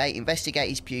 Okay, investigate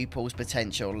his pupils'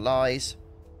 potential lies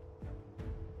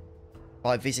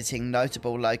by visiting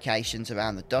notable locations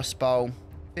around the Dust Bowl.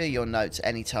 View your notes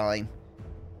anytime.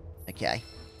 Okay.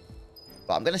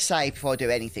 But I'm going to save before I do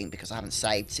anything because I haven't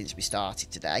saved since we started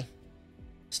today.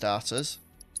 Starters.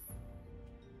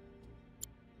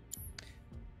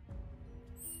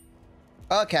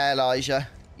 Okay, Elijah.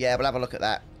 Yeah, we'll have a look at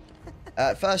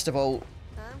that. First of all,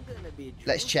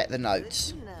 let's check the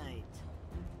notes.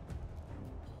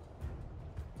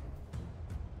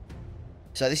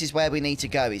 So this is where we need to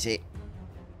go, is it?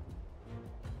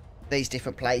 These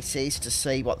different places to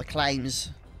see what the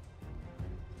claims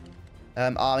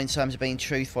are in terms of being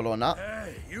truthful or not.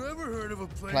 Hey, you ever heard of a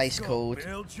Place called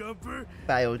Bale Jumper?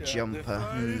 Bale Got Jumper. The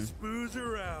finest booze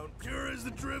around, pure as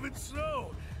the driven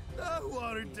snow. Not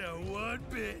watered down one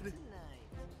bit.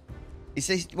 Is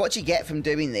this what do you get from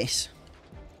doing this?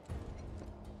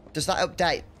 Does that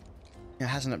update? It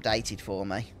hasn't updated for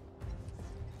me.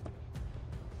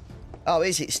 Oh,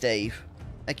 is it, Steve?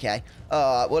 Okay.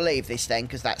 Alright, we'll leave this then,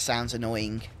 because that sounds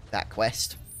annoying, that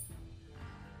quest.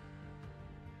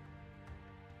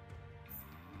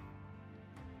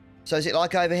 So is it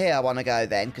like over here I want to go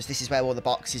then? Because this is where all the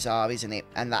boxes are, isn't it?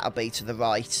 And that'll be to the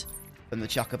right, from the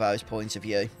Chocobo's point of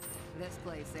view. This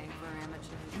place ain't for amateurs.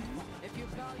 If you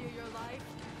value your life...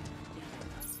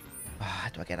 How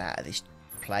do I get out of this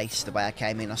place the way I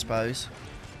came in, I suppose?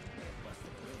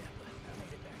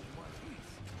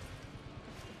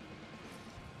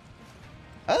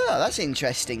 Oh, that's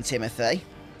interesting, Timothy.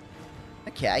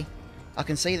 Okay. I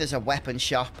can see there's a weapon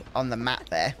shop on the map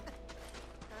there.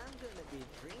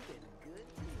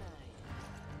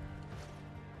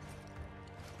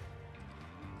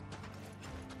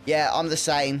 Yeah, I'm the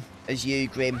same as you,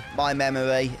 Grim. My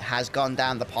memory has gone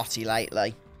down the potty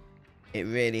lately. It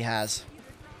really has.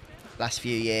 Last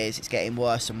few years, it's getting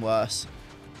worse and worse.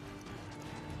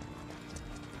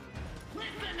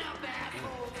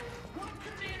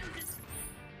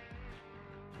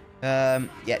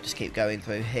 Yeah, just keep going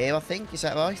through here, I think. Is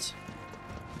that right?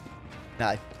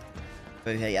 No.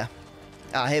 Through here.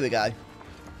 Ah, here we go.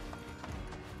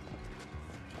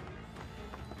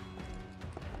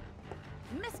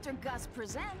 Mr. Gus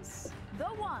presents the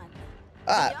one,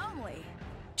 Ah. the only.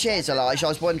 Cheers, Elijah. I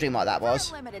was wondering what that was.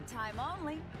 For a limited time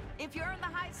only. If you're in the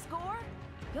high score,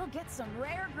 you'll get some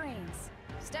rare greens.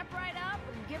 Step right up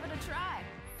and give it a try.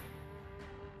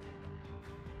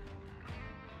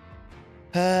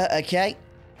 Okay.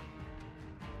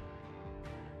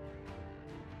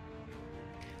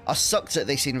 I sucked at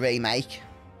this in Remake.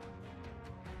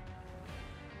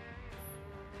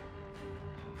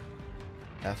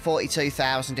 Uh,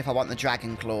 42,000 if I want the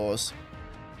Dragon Claws.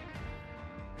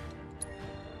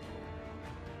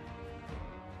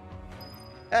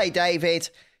 Hey, David.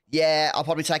 Yeah, I'll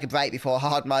probably take a break before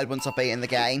hard mode once I've beaten the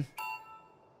game.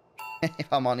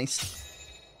 If I'm honest.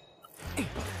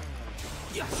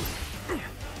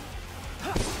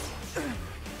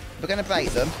 We're going to bait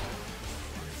them.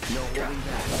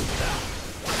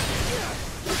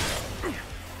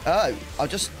 Oh, I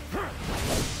just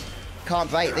can't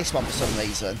break this one for some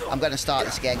reason. I'm going to start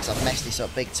this again because I've messed this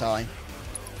up big time.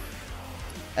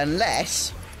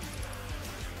 Unless...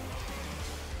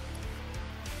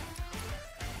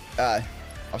 Oh, I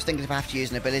was thinking if I have to use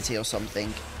an ability or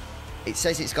something. It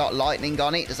says it's got lightning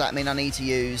on it. Does that mean I need to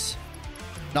use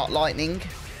not lightning?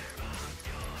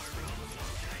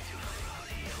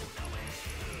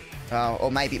 Oh,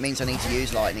 or maybe it means I need to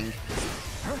use lightning.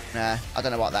 Nah, I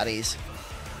don't know what that is.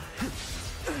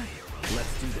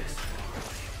 Let's do this.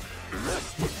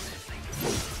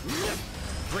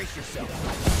 Brace yourself.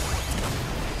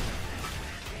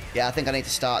 Yeah, I think I need to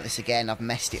start this again. I've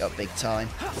messed it up big time.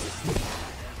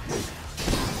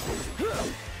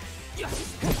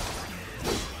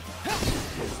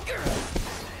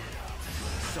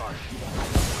 Sorry.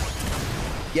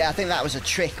 Yeah, I think that was a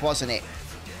trick, wasn't it?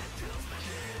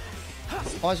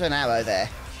 Why is there an arrow there?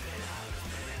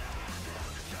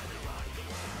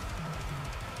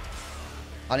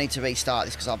 I need to restart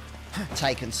this because I've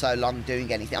taken so long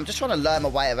doing anything. I'm just trying to learn my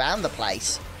way around the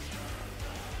place.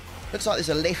 Looks like there's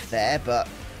a lift there, but...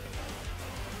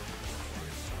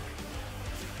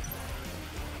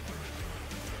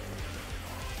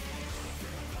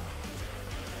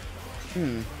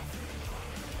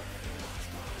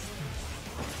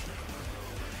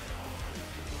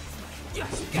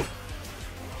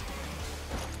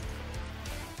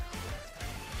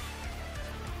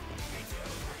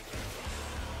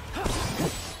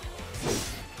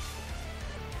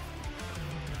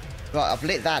 Right, I've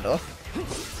lit that up.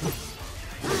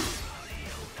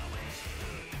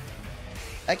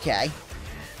 Okay.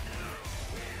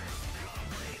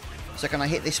 So can I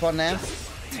hit this one now?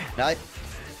 No.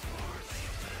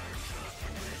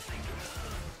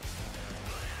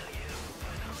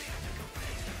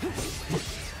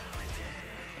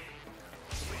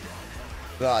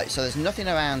 Right, so there's nothing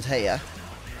around here.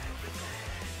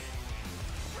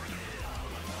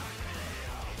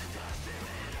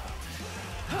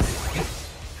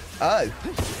 Oh.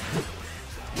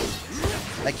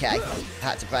 Okay, I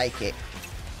had to break it.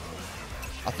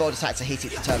 I thought I just had to hit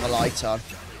it to turn the light on.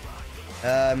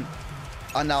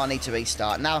 I know I need to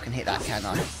restart. Now I can hit that, can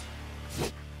I?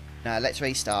 No, let's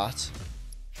restart.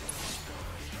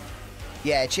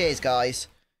 Yeah, cheers, guys.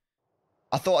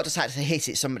 I thought I just had to hit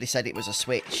it. Somebody said it was a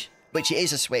switch. Which it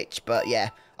is a switch, but yeah.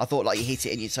 I thought like you hit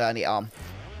it and you turn it on.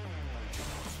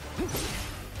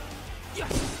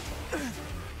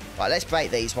 Right, let's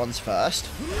break these ones first.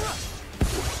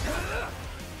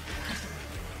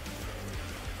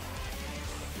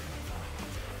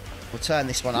 We'll turn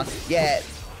this one on. Yeah,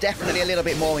 definitely a little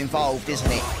bit more involved, isn't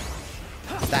it?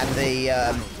 Than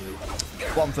the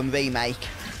one from Remake.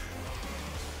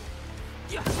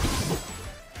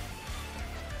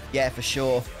 Yeah, for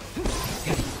sure.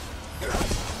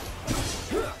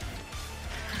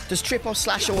 Does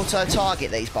triple/slash auto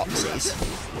target these boxes?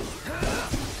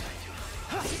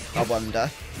 I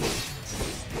wonder.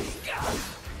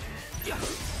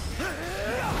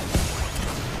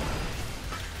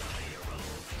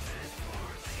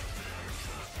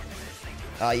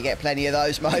 Oh, you get plenty of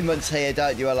those moments here,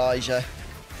 don't you, Elijah?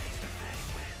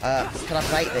 Can I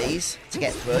break these to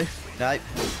get through? No.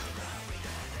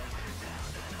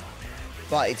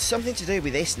 Right, it's something to do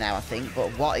with this now, I think, but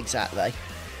what exactly?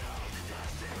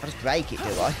 I just break it, do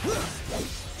I?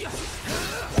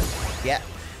 Yeah.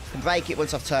 I can break it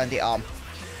once I've turned it on.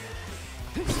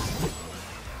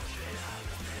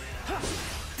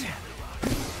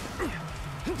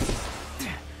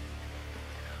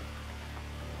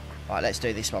 Right, let's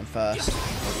do this one first.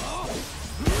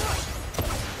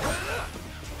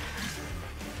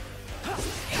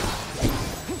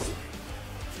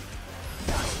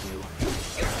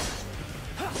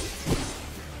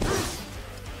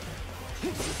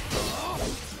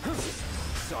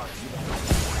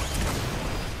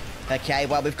 Okay,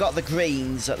 well, we've got the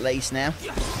greens at least now.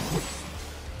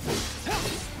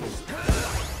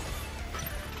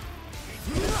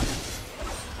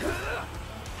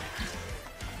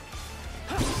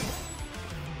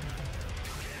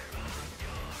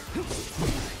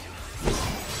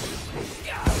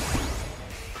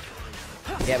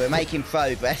 Yeah, we're making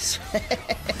progress.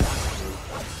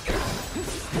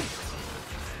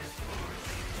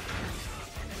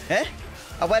 Eh?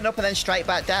 I went up and then straight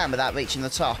back down without reaching the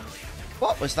top.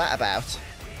 What was that about?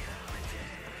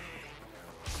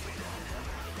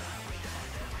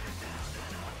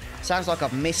 Sounds like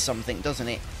I've missed something, doesn't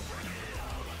it?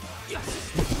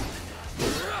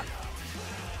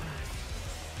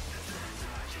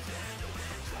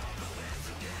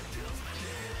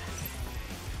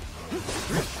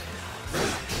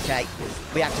 Okay,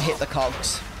 we have to hit the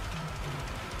cogs.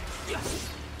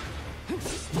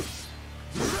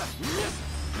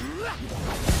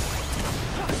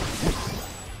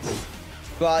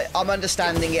 Right, I'm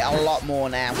understanding it a lot more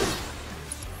now.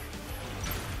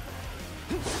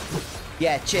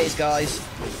 Yeah, cheers, guys.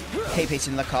 Keep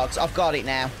hitting the cogs. I've got it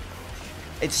now.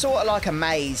 It's sort of like a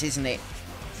maze, isn't it?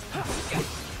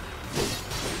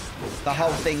 The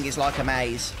whole thing is like a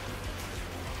maze.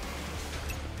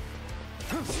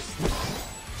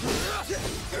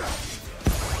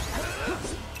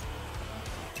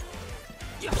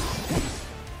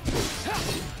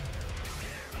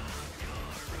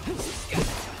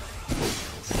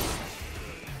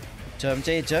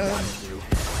 Dum-de-dum.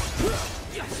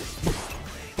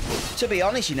 To be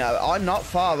honest, you know, I'm not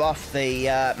far off the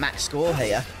max score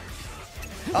here.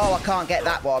 Oh, I can't get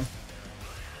that one.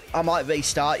 I might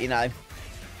restart, you know.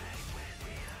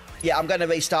 Yeah, I'm going to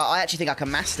restart. I actually think I can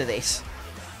master this.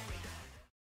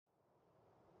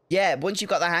 Yeah, once you've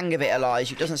got the hang of it,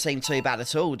 Elijah, it doesn't seem too bad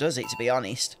at all, does it, to be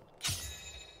honest?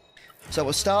 So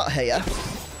we'll start here.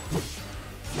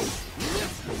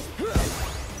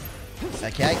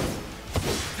 Okay.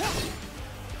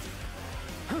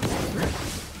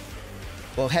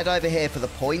 We'll head over here for the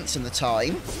points and the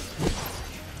time.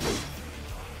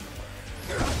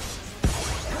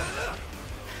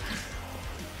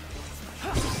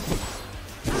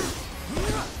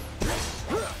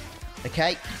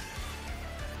 Okay.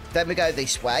 Then we go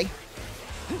this way.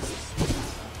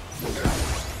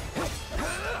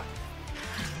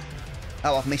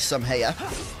 Oh, I've missed some here.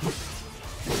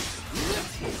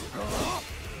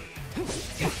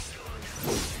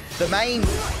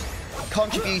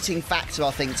 contributing factor,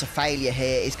 I think, to failure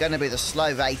here is going to be the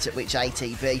slow rate at which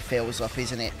ATB fills up,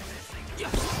 isn't it?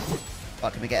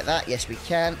 Right, can we get that? Yes, we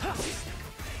can.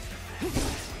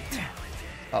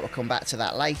 Right, we'll come back to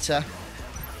that later.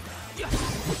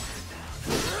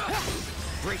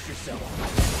 Brace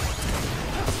yourself.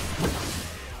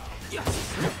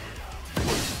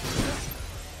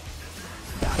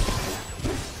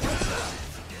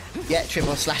 Yeah,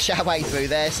 triple slash our way through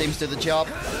there. Seems to do the job.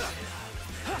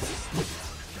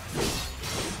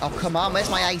 Oh, come on. Where's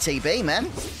my ATB, man?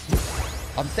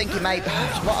 I'm thinking maybe...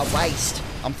 Oh, what a waste.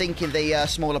 I'm thinking the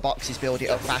smaller boxes build it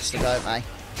up faster, don't they?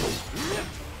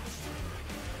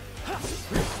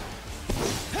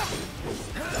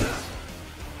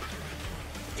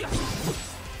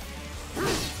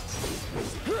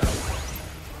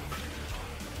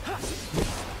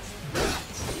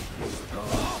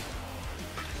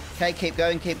 Okay, keep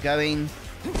going, keep going.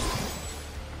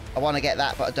 I want to get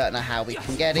that, but I don't know how we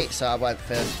can get it, so I won't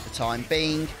for the time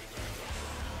being.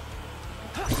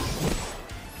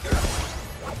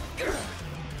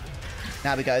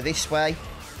 Now we go this way.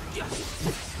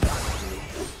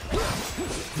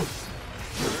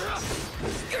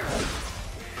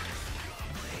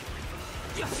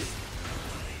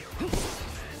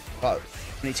 Right,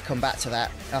 we need to come back to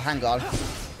that. Oh, hang on.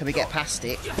 Can we get past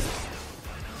it?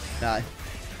 No.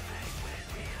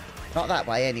 Not that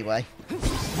way, anyway.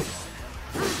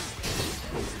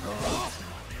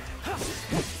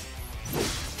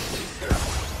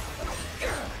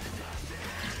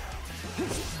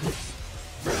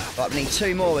 Right, we need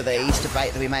 2 more of these to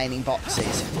break the remaining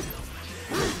boxes.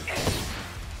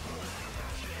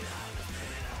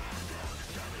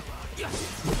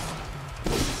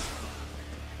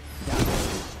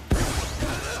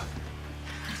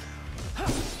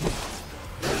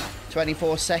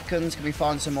 "24 seconds. Can we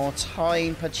find some more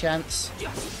time, perchance?"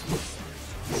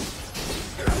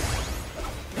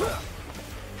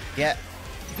 Yeah.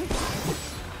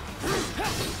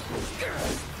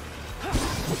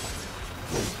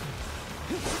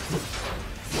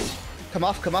 Come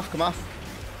off, come off, come off.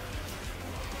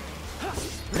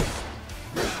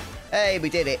 Hey, we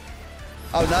did it.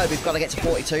 Oh no, we've got to get to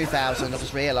 42,000, I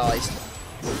just realised.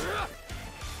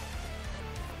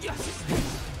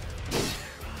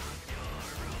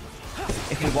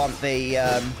 If we want the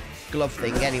glove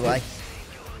thing anyway.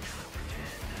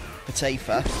 For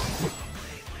Tifa.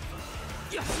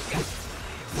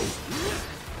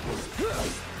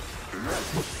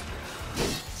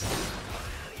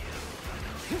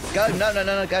 Go, no, no,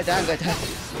 no, no, go down, go down.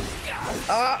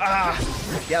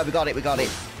 Yeah, we got it, we got it.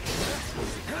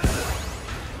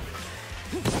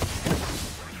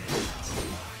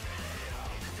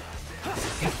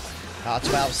 Ah,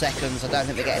 12 seconds, I don't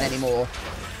think we're getting any more,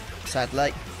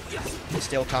 sadly.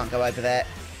 Still can't go over there.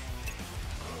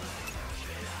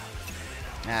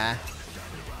 Ah.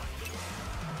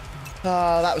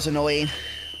 Oh, that was annoying.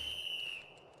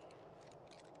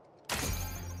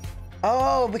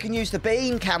 Oh, we can use the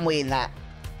beam, can we, in that?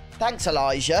 Thanks,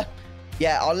 Elijah.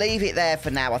 Yeah, I'll leave it there for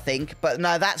now, I think. But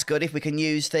no, that's good if we can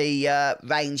use the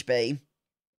range beam.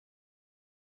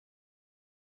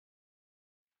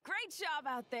 Great job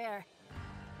out there.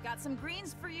 Got some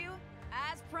greens for you,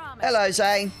 as promised. Hello,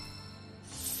 Zane.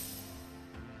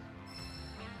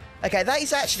 Okay, that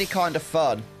is actually kind of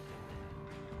fun.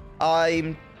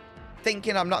 I'm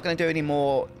thinking I'm not going to do any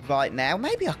more right now.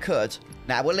 Maybe I could.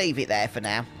 Nah, we'll leave it there for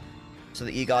now, so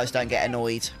that you guys don't get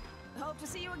annoyed. Hope to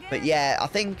see you again. But yeah, I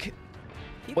think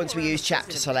once we use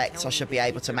chapter select, I should be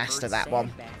able to master that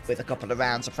one with a couple of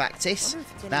rounds of practice.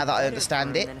 Now that I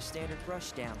understand it.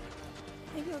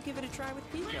 Maybe I'll give it a try with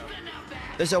Pico.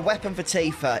 There's a weapon for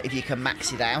Tifa if you can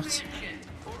max it out.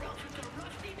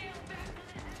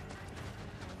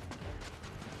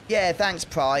 Yeah, thanks,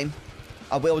 Prime.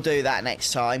 I will do that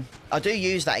next time. I do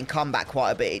use that in combat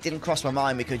quite a bit. It didn't cross my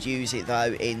mind we could use it,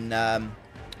 though, in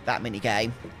that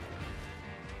mini-game.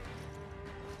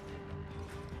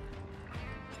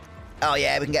 Oh,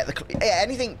 yeah, we can get the... Yeah,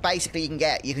 anything, basically,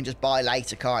 you can just buy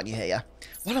later, can't you, here?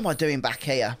 What am I doing back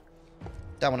here?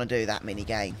 Don't want to do that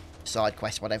mini-game. Side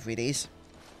quest, whatever it is.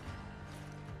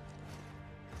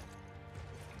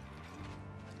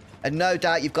 And no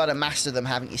doubt you've got to master them,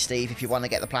 haven't you, Steve, if you want to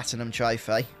get the Platinum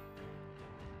Trophy.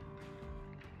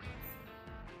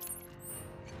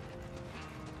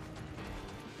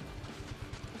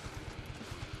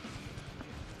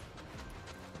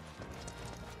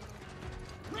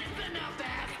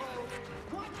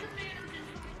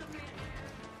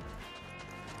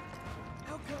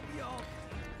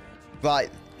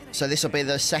 Right, so this will be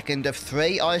the second of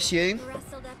 3, I assume.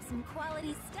 Rustled up some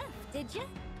quality stuff, did you?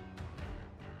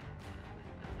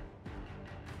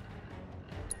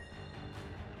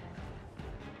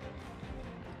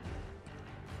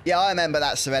 Yeah, I remember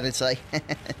that Serenity.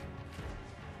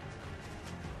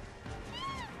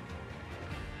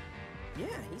 Yeah,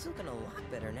 he's looking a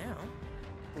lot better now.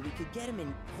 But we could get him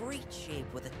in great shape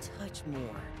with a touch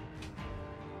more.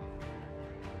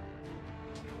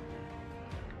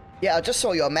 Yeah, I just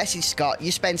saw your message, Scott.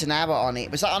 You spent an hour on it.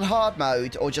 Was that on hard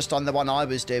mode or just on the one I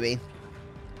was doing?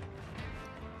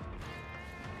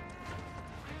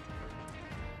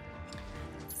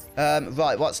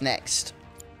 Right, what's next?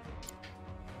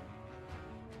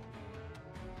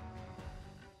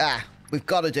 Ah, we've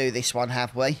got to do this one,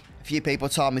 have we? A few people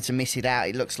told me to miss it out.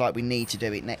 It looks like we need to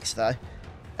do it next, though.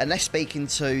 Unless speaking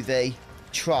to the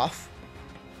trough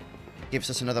gives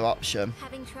us another option.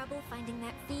 Having trouble finding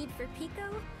that feed for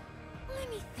Pico? Let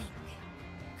me think.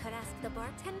 Could ask the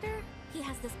bartender? He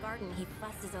has this garden he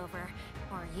fusses over.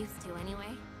 Or used to,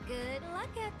 anyway. Good luck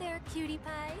out there, cutie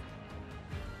pie.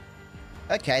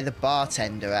 Okay, the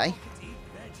bartender, eh?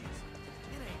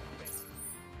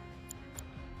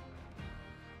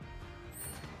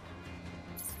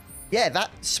 Yeah,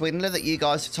 that swindler that you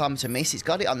guys have told me to miss, it's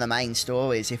got it on the main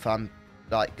stories if I'm,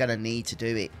 like, gonna need to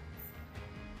do it.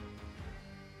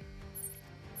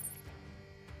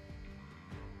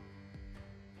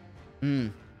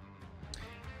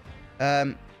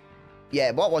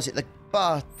 Yeah, what was it? The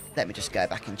bar... Let me just go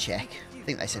back and check. I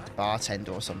think they said the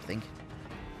bartender or something.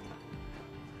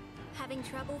 Having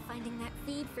trouble finding that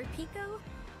feed for Pico?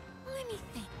 Let me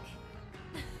think.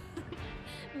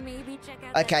 Maybe check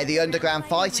out Okay, the underground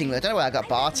fighting. I don't know where I got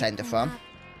bartender from.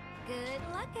 Good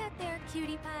luck out there,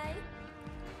 cutie pie.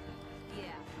 Yeah,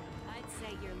 I'd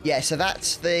say you're... Yeah, so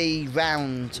that's the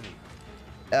round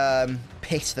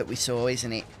pit that we saw,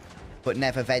 isn't it? But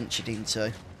never ventured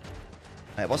into.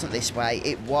 It wasn't this way.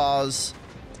 It was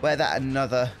where that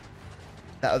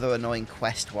other annoying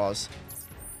quest was.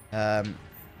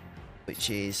 Which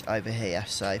is over here.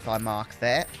 So if I mark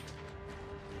there.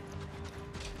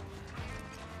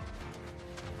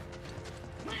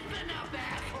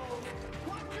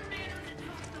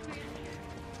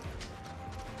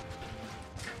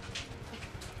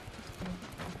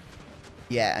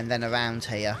 Yeah, and then around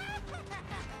here.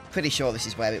 Pretty sure this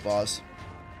is where it was.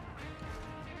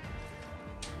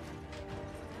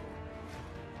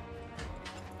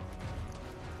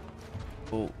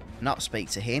 Oh, not speak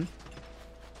to him.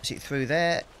 Is it through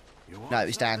there? No, it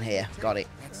was down here. Got it.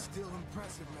 That's still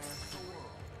impressive, man.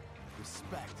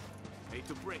 Respect. Hate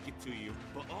to break it to you,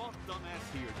 but all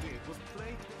dumbass here did was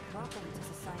play. Welcome to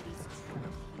society's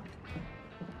trash.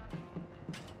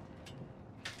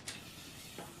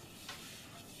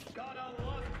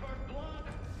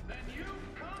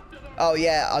 Oh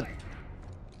yeah, I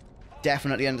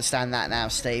definitely understand that now,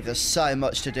 Steve. There's so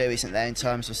much to do, isn't there, in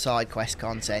terms of side quest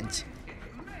content.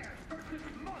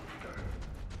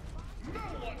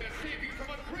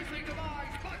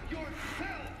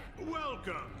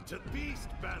 Welcome to Beast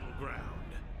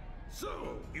Battleground.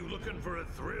 So, you looking for a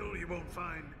thrill you won't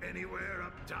find anywhere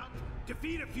up top?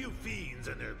 Defeat a few fiends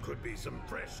and there could be some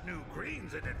fresh new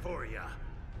greens in it for ya.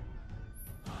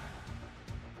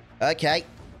 Okay.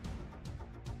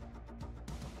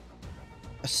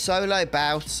 A solo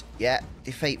bout. Yeah.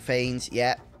 Defeat fiends.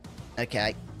 Yeah.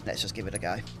 Okay. Let's just give it a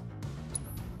go.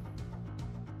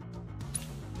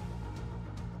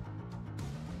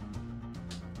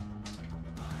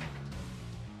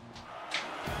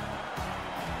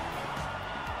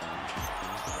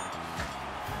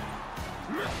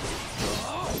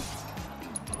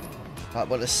 Right,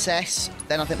 we'll assess.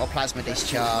 Then I think we'll plasma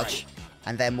discharge.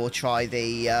 And then we'll try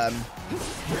the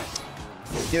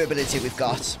new ability we've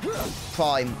got.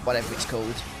 Prime, whatever it's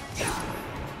called.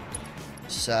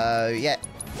 So, yeah.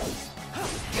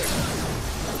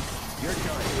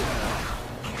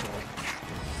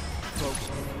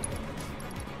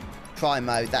 Prime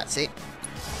mode, that's it.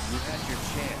 You had your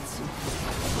chance.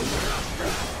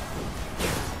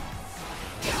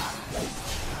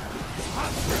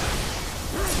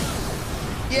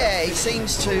 Yeah, it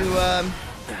seems to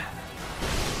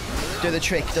do the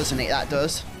trick, doesn't it? That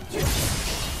does.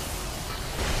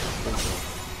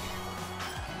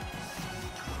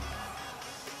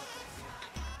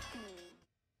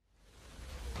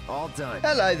 All done.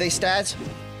 Hello, this Dad.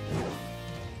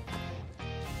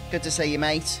 Good to see you,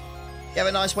 mate. You have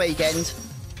a nice weekend.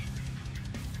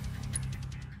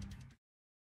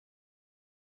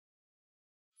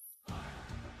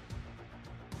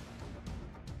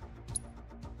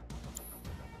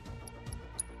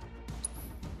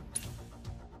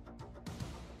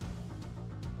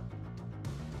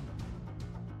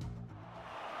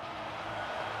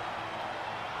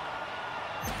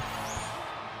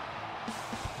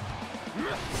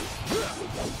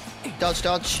 Dodge,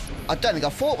 dodge. I don't think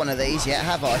I've fought one of these yet,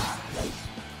 have I?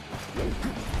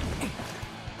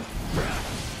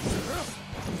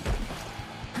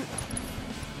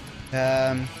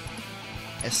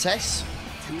 Assess.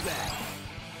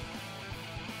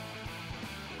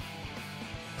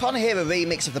 Can't hear a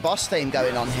remix of the boss theme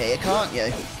going on here, can't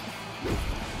you?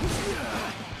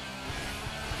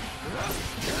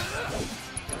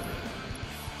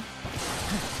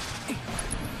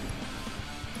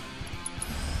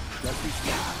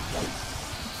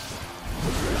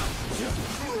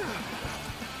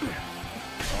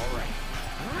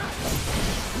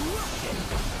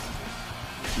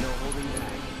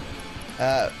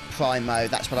 Prime mode,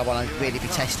 that's what I want to really be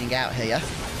testing out here.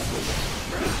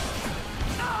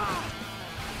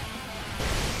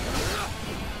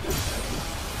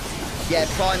 Yeah,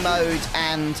 prime mode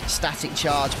and static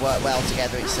charge work well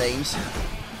together, it seems.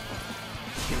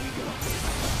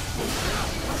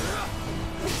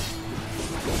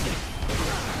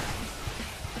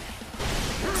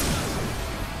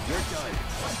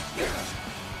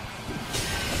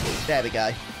 There we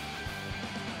go.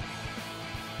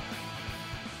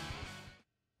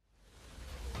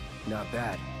 Not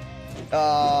bad.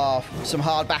 Oh, some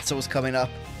hard battles coming up.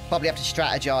 Probably have to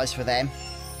strategize for them.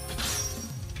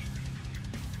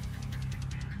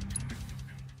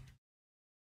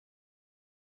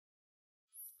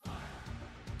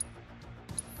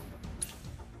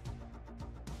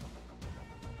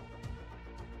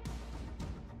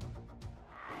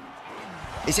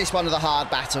 Is this one of the hard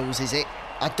battles, is it?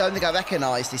 I don't think I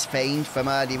recognise this fiend from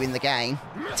earlier in the game.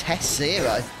 Test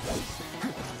 0.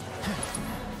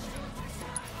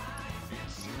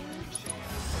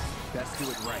 Best do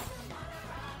it right.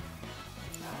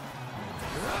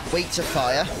 Weak to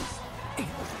fire.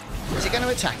 Is it going to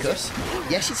attack us?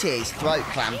 Yes, it is. Throat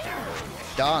clamp.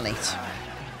 Darn it.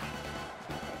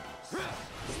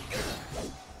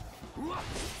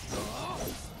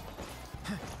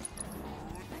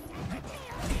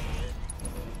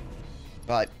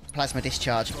 Right, plasma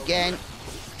discharge again.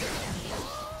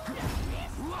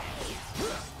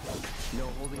 No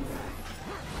holding back.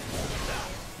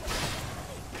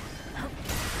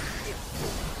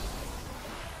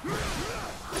 You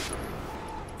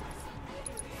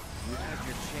have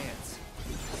your chance.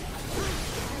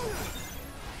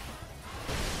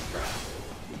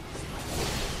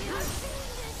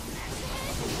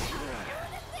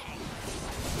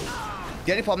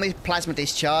 The only problem with plasma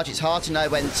discharge, it's hard to know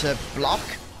when to block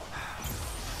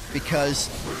because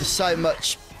there's so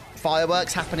much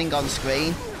fireworks happening on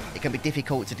screen, it can be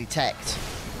difficult to detect.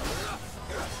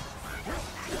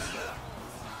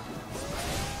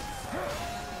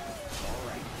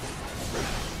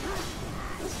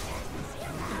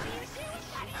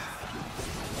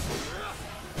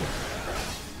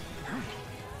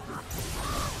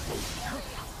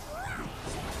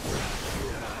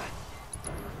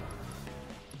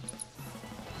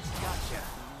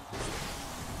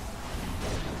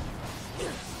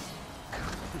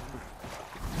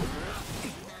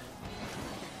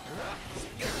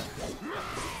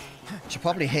 Should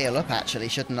probably heal up actually,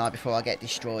 shouldn't I, before I get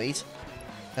destroyed.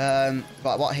 Right,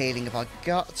 what healing have I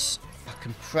got? I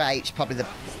can pray, it's probably the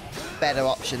better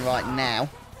option right now.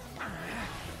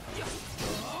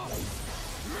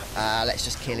 Let's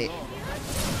just kill it.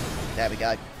 There we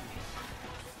go.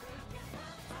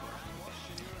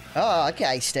 Oh,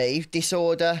 okay, Steve.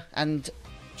 Disorder and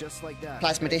just like that.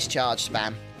 Plasma discharge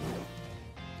spam.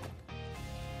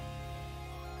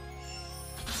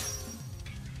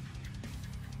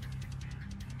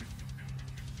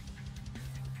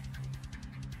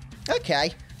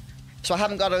 Okay, so I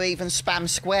haven't got to even spam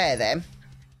square then.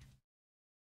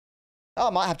 Oh, I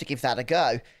might have to give that a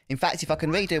go. In fact, if I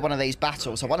can redo one of these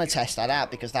battles, I want to test that out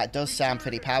because that does sound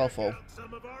pretty powerful.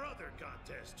 Some of our other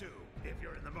contests too, if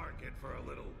you're in the market for a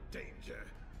little danger.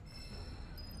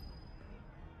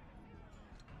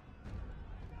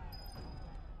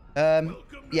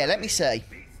 Yeah, let me see.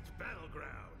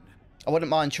 I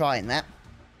wouldn't mind trying that.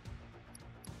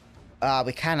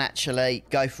 We can actually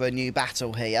go for a new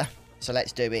battle here. So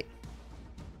let's do it.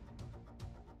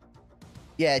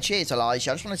 Yeah, cheers,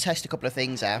 Elijah. I just want to test a couple of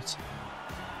things out.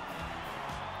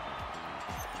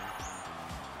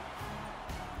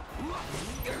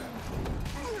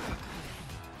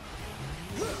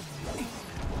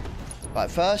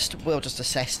 Right, first we'll just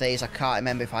assess these. I can't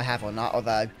remember if I have or not,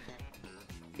 although...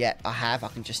 Yeah, I have. I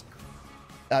can just...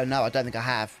 Oh, no, I don't think I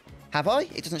have. Have I?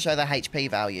 It doesn't show their HP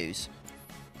values.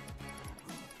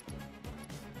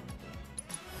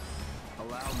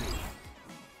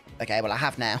 Okay, well, I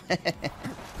have now.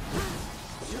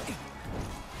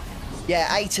 Yeah,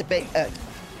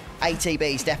 ATB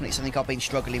is definitely something I've been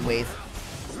struggling with.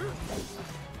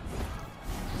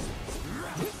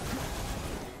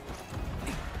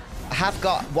 I have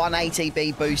got one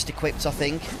ATB boost equipped, I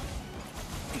think.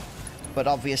 But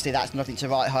obviously that's nothing to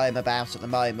write home about at the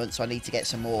moment, so I need to get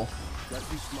some more.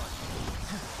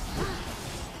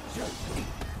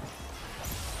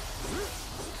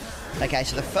 Okay,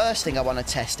 so the first thing I want to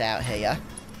test out here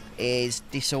is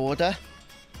Disorder.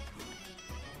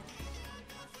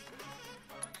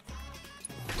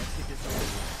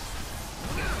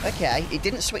 Okay, it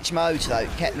didn't switch modes though, it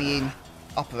kept me in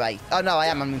Operate. Oh no,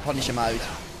 I'm in Punisher mode.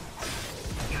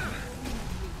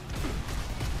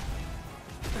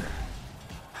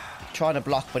 Trying to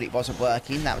block, but it wasn't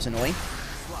working. That was annoying.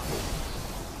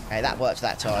 Okay, that worked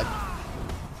that time.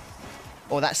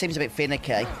 Oh, that seems a bit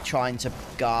finicky, trying to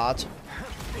guard.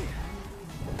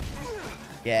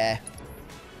 Yeah.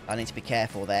 I need to be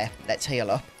careful there. Let's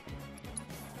heal up.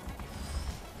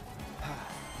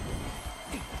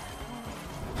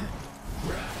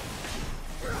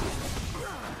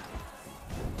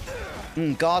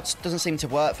 Guards doesn't seem to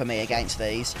work for me against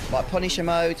these. Like Punisher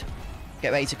mode.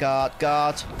 Get ready to guard.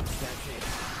 Guard.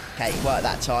 Okay, it worked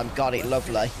that time. Got it.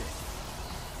 Lovely.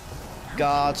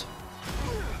 Guard.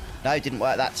 No, it didn't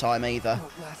work that time either.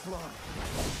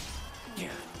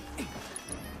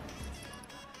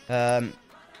 Right,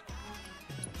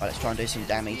 let's try and do some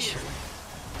damage.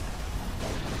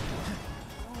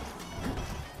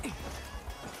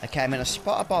 Okay, I'm in a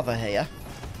spot of bother here.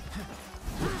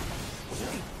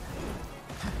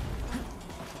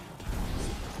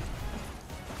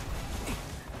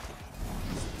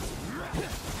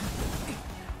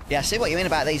 Yeah, I see what you mean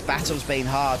about these battles being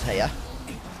hard here.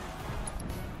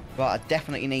 Right, I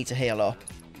definitely need to heal up.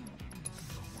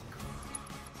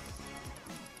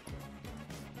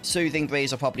 Soothing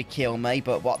Breeze will probably kill me,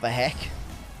 but what the heck.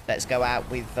 Let's go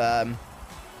out with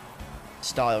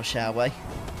style, shall we?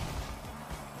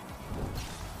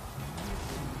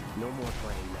 No more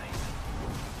playing nice.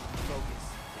 Focus.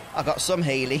 I got some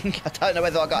healing. I don't know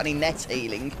whether I got any net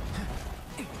healing.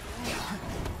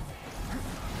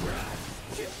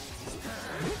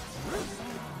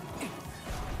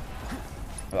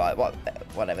 Right,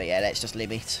 whatever, yeah, let's just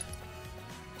limit.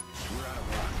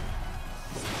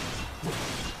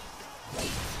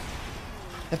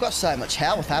 They've got so much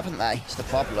health, haven't they? It's the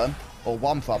problem. Or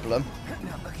one problem.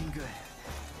 Not looking good.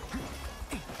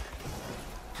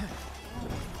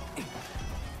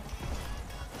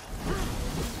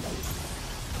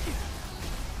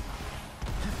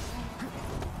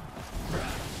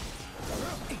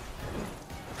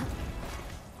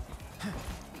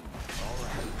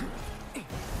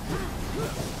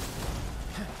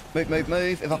 Move, move,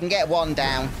 move. If I can get one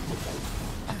down,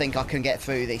 I think I can get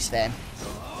through this then.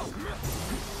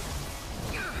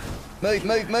 Move,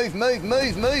 move, move, move,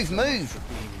 move, move, move.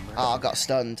 Oh, I got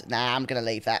stunned. Nah, I'm going to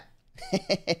leave that.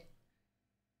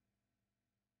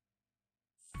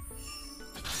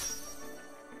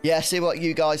 Yeah, see what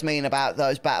you guys mean about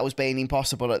those battles being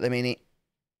impossible at the minute.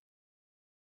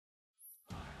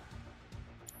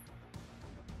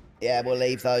 Yeah, we'll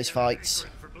leave those fights.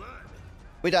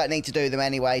 We don't need to do them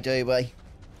anyway, do we?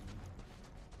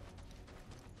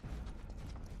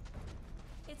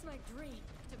 It's my dream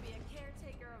to be a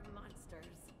caretaker of monsters.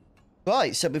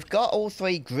 Right, so we've got all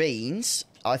three greens,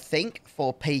 I think,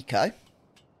 for Pico.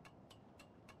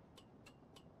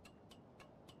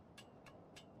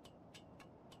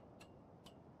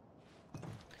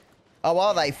 Oh,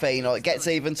 are they, Phenol? It gets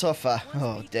even tougher.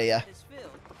 Oh, dear.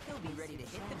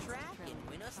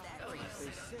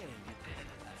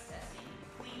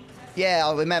 Yeah,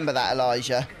 I'll remember that,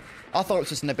 Elijah. I thought it was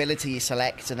just an ability you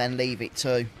select and then leave it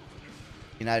to,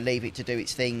 you know, leave it to do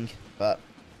its thing. But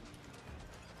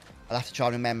I'll have to try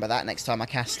and remember that next time I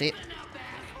cast it.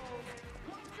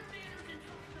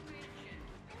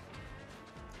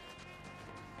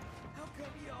 How come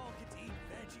y'all get to eat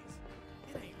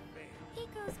veggies? It ain't fair.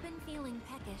 Pico's been feeling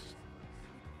peckish.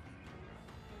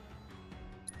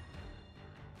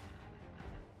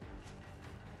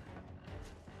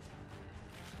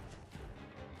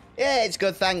 Yeah, it's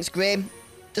good, thanks, Grim.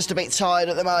 Just a bit tired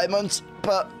at the moment,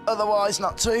 but otherwise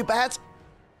not too bad.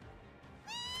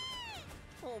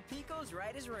 Old Pico's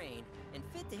right as rain, and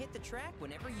fit to hit the track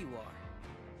whenever you are.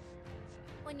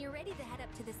 When you're ready to head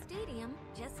up to the stadium,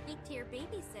 just speak to your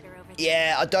babysitter over there.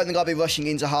 Yeah, I don't think I'll be rushing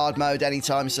into hard mode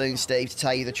anytime soon, Steve, to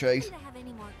tell you the truth. If you have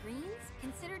any more greens,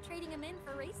 consider trading them in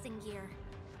for racing gear.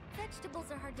 Vegetables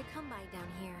are hard to come by down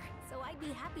here, so I'd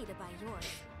be happy to buy yours.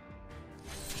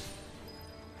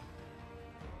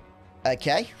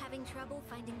 Okay. Having trouble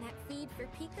finding that feed for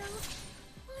Pico?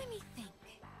 Let me think.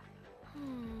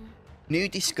 New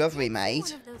discovery made.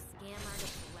 One of those scam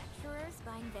artist lecturers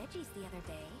buying veggies? veggies the other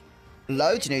day.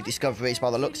 Loads of new discoveries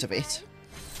by the looks of it.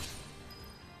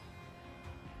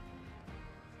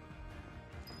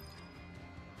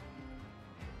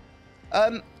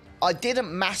 I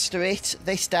didn't master it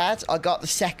this dad. I got the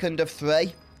second of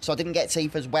 3, so I didn't get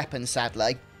Tifa's weapon,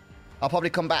 sadly. I'll probably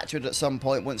come back to it at some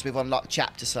point once we've unlocked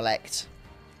chapter select.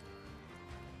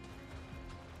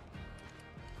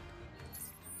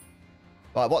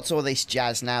 Right, what's all this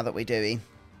jazz now that we're doing?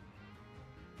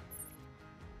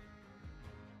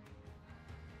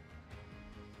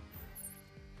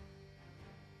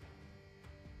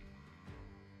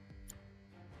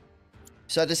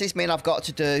 So does this mean I've got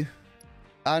to do...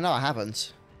 Oh, no, I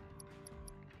haven't.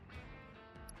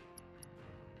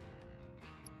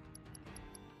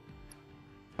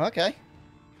 Okay.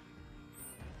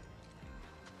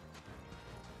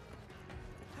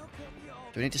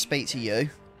 Do we need to speak to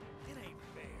you?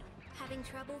 Having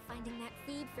trouble finding that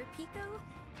feed for Pico?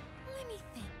 Let me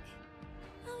think.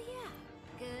 Oh yeah.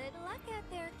 Good luck out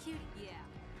there, cutie. Yeah,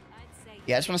 I'd say...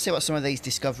 Yeah, I just want to see what some of these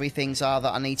discovery things are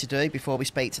that I need to do before we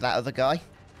speak to that other guy.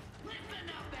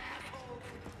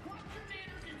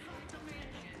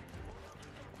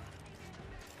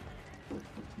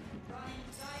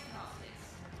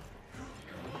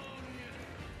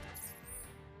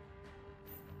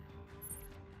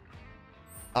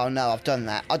 Oh no, I've done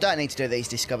that. I don't need to do these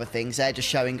discover things. They're just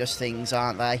showing us things,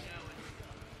 aren't they?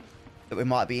 That we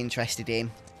might be interested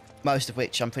in. Most of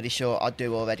which I'm pretty sure I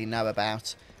do already know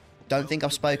about. Don't think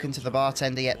I've spoken to the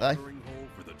bartender yet, though.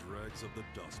 For the dregs of the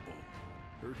Dust Bowl.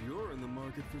 Heard you're in the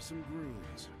market for some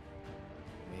greens.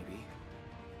 Maybe.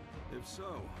 If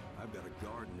so, I've got a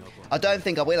garden up on... I don't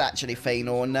think I will actually,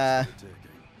 Phenorn.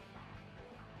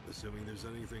 Assuming there's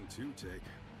anything to take.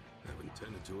 Haven't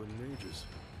tended to it in ages.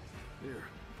 Here,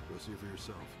 go see for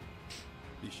yourself.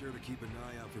 Be sure to keep an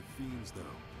eye out for fiends, though.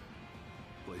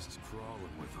 Place is crawling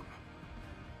with them.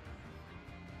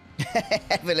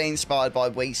 Heavily inspired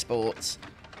by Wii Sports.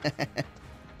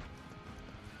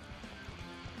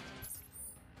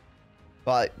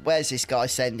 Right, where's this guy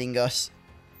sending us?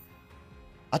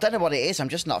 I don't know what it is. I'm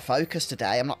just not focused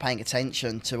today. I'm not paying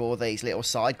attention to all these little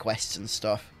side quests and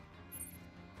stuff.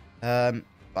 Right,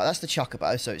 that's the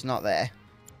Chocobo, so it's not there.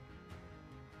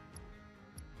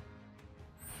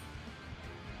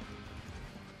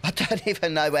 I don't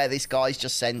even know where this guy's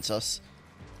just sent us.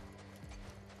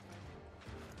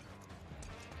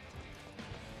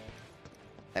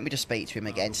 Let me just speak to him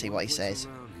again, see what he says.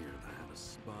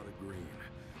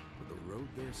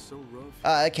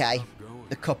 Oh, okay.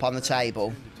 The cup on the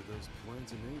table.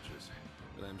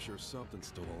 I'm sure something's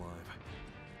still alive.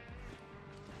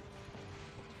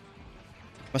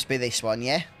 Must be this one,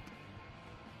 yeah?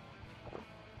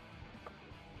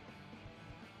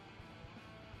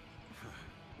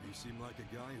 You seem like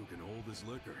a guy who can hold his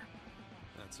liquor.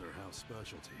 That's our house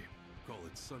specialty. Call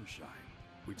it sunshine.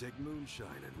 We take moonshine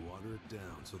and water it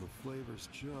down so the flavor's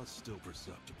just still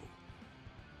perceptible.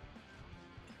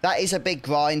 That is a big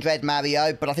grind, Red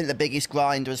Mario, but I think the biggest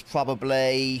grind was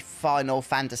probably Final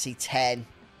Fantasy X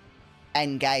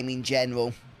endgame in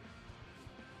general.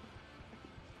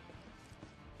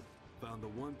 Found the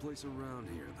one place around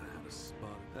here that had a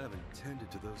spot. I haven't tended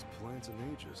to those plants in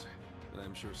ages, but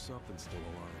I'm sure something's still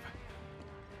alive.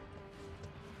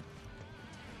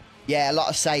 Yeah, a lot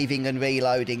of saving and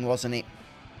reloading, wasn't it?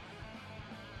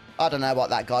 I don't know what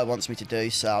that guy wants me to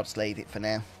do, so I'll just leave it for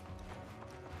now.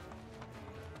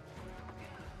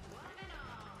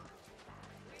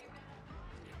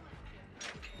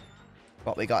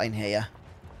 What we got in here?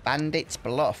 Bandit's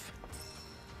Bluff.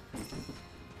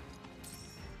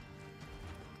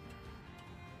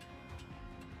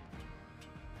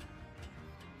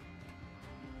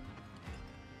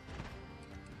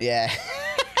 Yeah.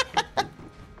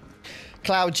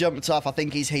 Cloud jumped off. I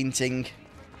think he's hinting.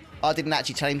 I didn't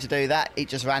actually tell him to do that. It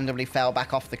just randomly fell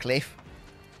back off the cliff.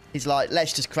 He's like,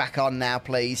 let's just crack on now,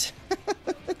 please.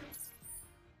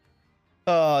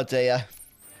 Oh, dear.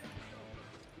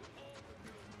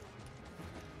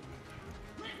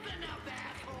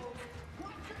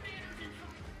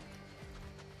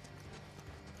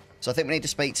 So I think we need to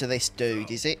speak to this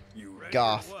dude, is it?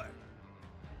 Garth.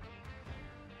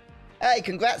 Hey,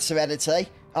 congrats, Serenity.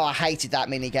 Oh, I hated that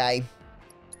minigame.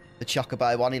 The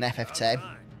Chocobo one in FF10.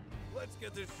 Let's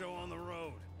get this show on the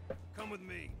road. Come with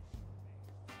me.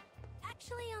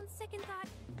 Actually, on second thought,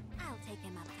 I'll take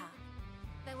him up top.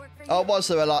 That work for you? Oh, was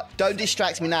there a lot? Don't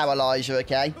distract me now, Elijah,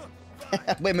 okay?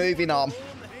 We're moving on. Hey,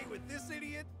 with this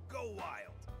idiot, go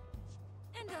wild.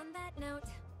 And on that note,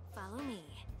 follow me.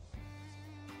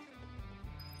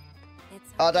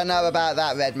 I don't know about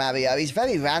that, Red Mario. He's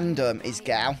very random, his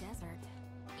gal.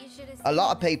 A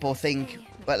lot of people think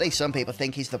Well, at least some people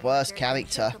think he's the worst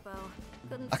character.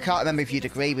 I can't remember if you'd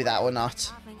agree with that or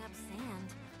not.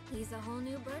 He's a whole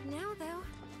new bird now, though.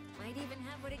 Might even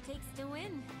have what it takes to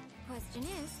win. Question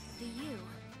is, do you?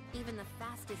 Even the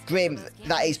fastest Grim,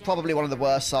 that is probably one of the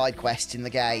worst side quests in the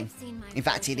game. In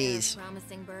fact, it is.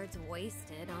 Promising birds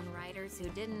wasted on riders who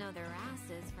didn't know their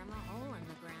asses from a hole in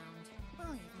the ground.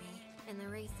 Believe me, in the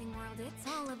racing world, it's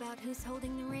all about who's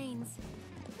holding the reins.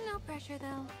 No pressure,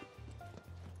 though.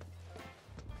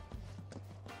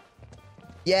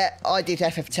 Yeah, I did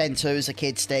FF10 too as a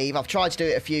kid, Steve. I've tried to do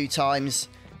it a few times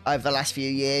over the last few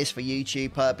years for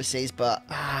YouTube purposes, but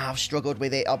I've struggled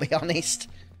with it, I'll be honest.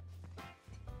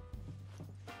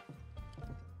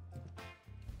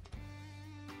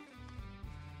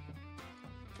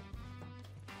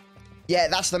 Yeah,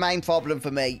 that's the main problem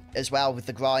for me as well with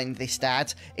the grind this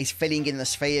dad, is filling in the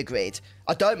sphere grid.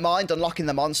 I don't mind unlocking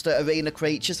the monster arena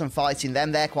creatures and fighting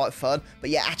them, they're quite fun. But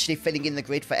yeah, actually filling in the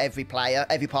grid for every player,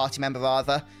 every party member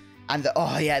rather. And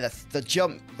the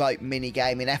jump rope mini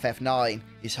game in FF9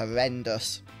 is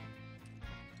horrendous.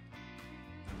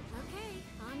 Okay,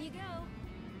 on you go.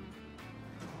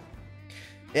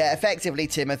 Yeah, effectively,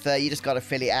 Timothy, you just got to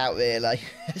fill it out, really.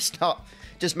 It's not...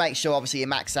 Just make sure, obviously, you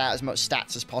max out as much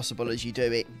stats as possible as you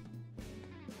do it.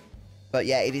 But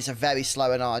yeah, it is a very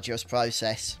slow and arduous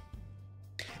process.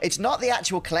 It's not the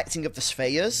actual collecting of the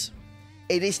spheres.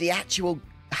 It is the actual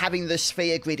having the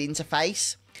sphere grid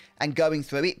interface and going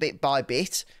through it bit by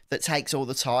bit that takes all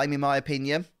the time, in my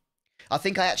opinion. I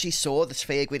think I actually saw the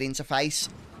sphere grid interface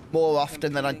more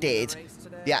often than I did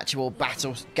the actual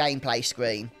battle gameplay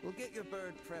screen. We'll get your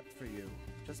bird prepped for you.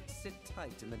 Just sit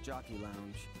tight in the jockey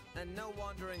lounge. And no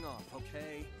wandering off,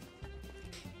 okay?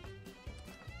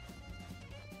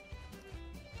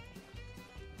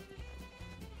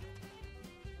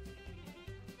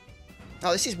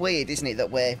 Oh, this is weird, isn't it,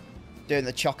 that we're doing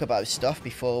the CHOCOBO stuff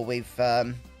before we've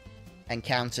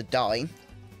encountered dying.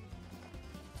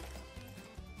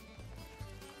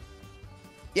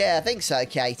 Yeah, I think so,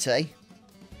 Katie.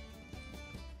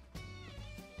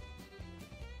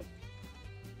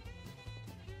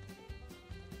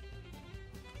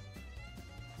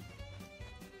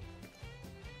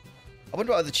 I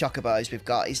wonder what other chocobos we've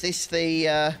got. Is this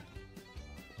the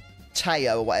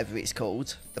Teo or whatever it's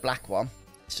called? The black one.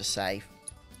 Let's just save.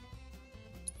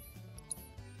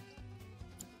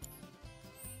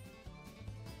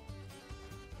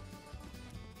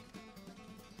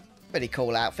 Pretty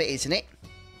cool outfit, isn't it?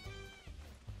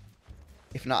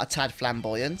 If not a tad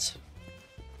flamboyant.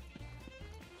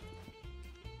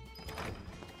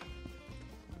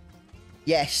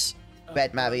 Yes.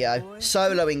 Red Mario.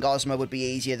 Soloing Ozma would be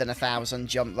easier than 1,000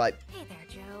 jump rope. Hey there,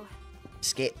 Joe.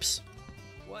 Skips.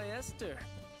 Why, Esther,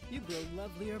 you grow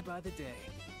lovelier by the day.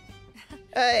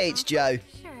 Hey, it's Joe.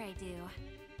 Sure I do.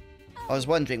 I was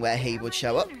wondering where he would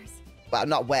show up. Well,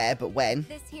 not where, but when.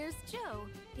 This here's Joe.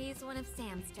 He's one of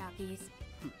Sam's jockeys.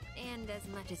 And as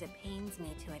much as it pains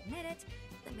me to admit it,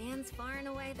 the man's far and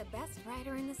away the best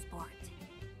rider in the sport.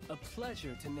 A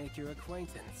pleasure to make your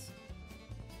acquaintance.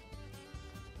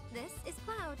 This is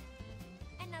Cloud,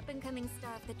 an up-and-coming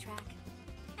star of the track,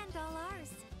 and all ours.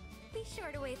 Be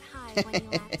sure to wave hi when he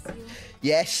laps you.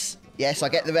 Yes, yes, I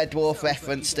get the Red Dwarf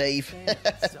reference, Steve.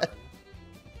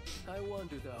 I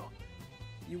wonder, though,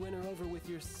 you win her over with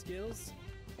your skills,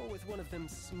 or with one of them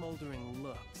smoldering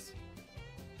looks?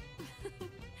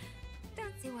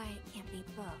 Don't see why it can't be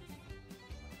both.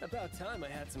 About time I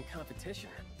had some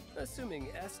competition, assuming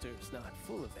Esther's not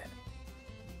full of it.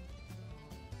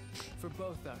 For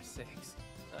both our sakes,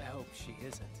 I hope she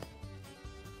isn't.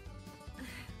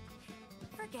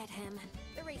 Forget him.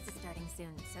 The race is starting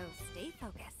soon, so stay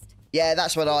focused. Yeah,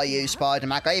 that's what I use,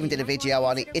 Spider-Man. I even did a video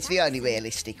on it. It's the only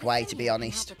realistic way, to be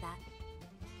honest.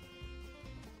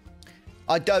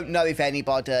 I don't know if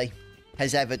anybody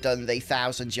has ever done the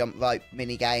 1,000 jump rope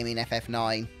minigame in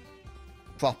FF9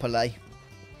 properly.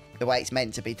 The way it's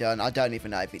meant to be done. I don't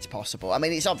even know if it's possible. I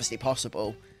mean, it's obviously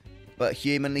possible, but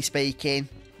humanly speaking,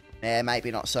 yeah, maybe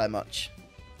not so much.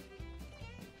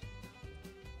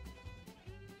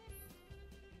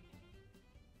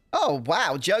 Oh,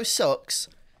 wow, Joe sucks.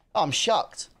 Oh, I'm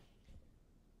shocked.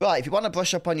 Right, if you want to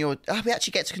brush up on your... Oh, we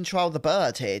actually get to control the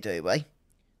bird here, do we?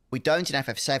 We don't in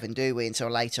FF7, do we, until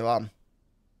later on.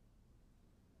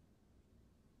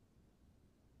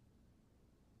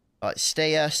 Right,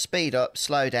 steer, speed up,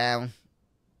 slow down,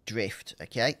 drift,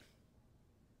 okay?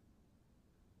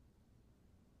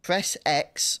 Press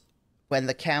X when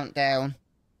the countdown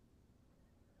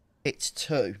hits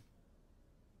 2.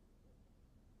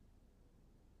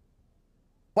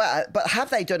 Well, but have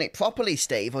they done it properly,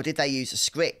 Steve, or did they use a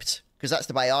script? Because that's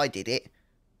the way I did it.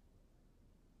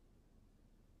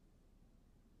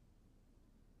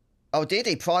 Oh, did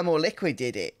he? Primal Liquid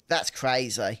did it. That's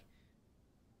crazy.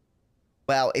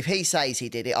 Well, if he says he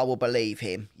did it, I will believe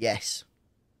him. Yes.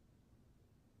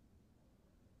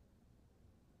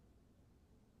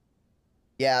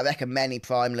 Yeah, I reckon many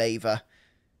Prime Lever.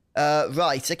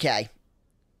 Right, okay.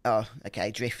 Oh,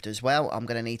 okay, Drift as well. I'm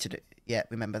going to need to do... Yeah,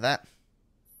 remember that.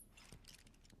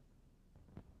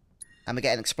 And we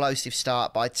get an explosive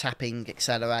start by tapping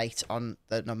Accelerate on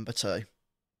the number 2.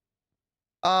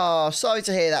 Oh, sorry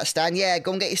to hear that, Stan. Yeah,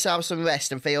 go and get yourself some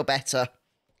rest and feel better.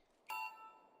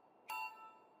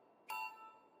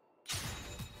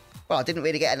 Well, I didn't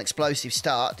really get an explosive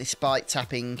start, despite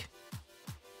tapping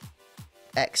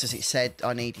X as it said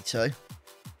I needed to.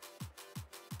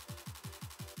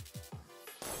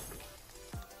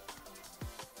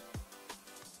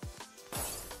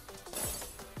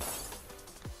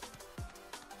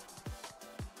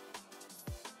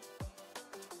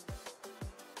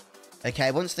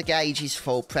 Okay, once the gauge is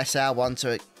full, press R1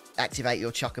 to activate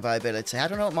your Chocobo ability. I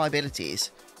don't know what my ability is.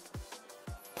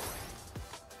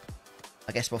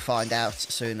 I guess we'll find out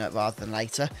sooner rather than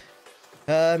later.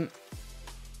 Press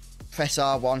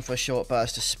R1 for a short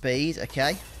burst of speed,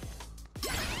 okay.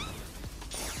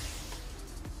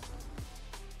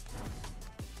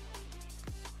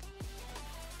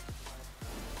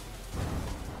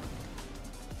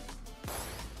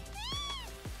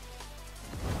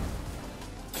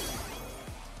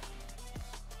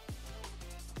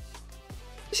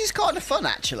 This is kind of fun,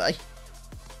 actually.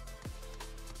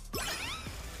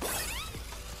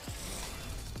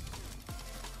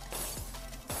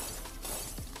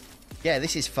 Yeah,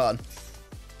 this is fun.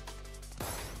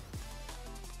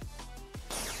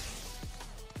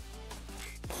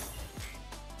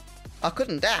 I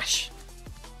couldn't dash.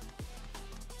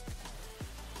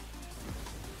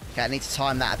 Okay, I need to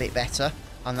time that a bit better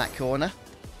on that corner.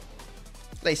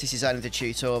 At least this is only the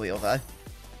tutorial, though.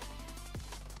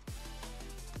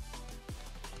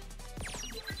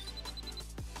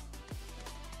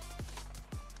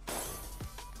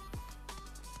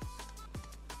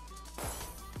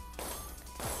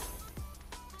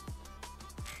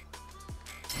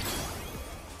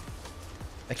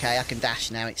 Okay, I can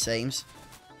dash now, it seems.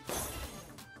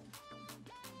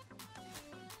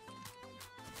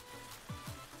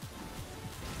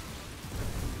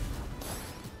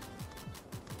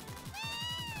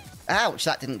 Ouch,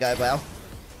 that didn't go well.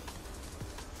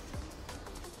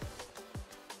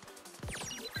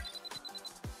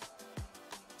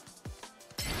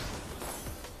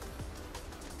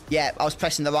 Yeah, I was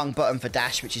pressing the wrong button for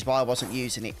dash, which is why I wasn't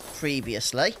using it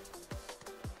previously.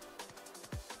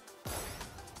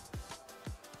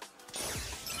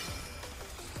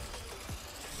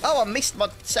 Oh, I missed my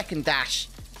second dash.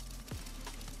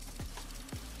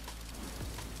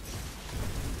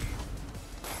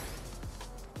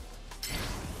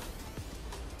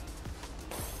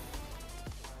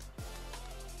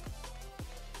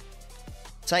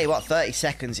 Tell you what, 30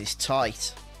 seconds is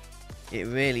tight. It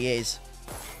really is.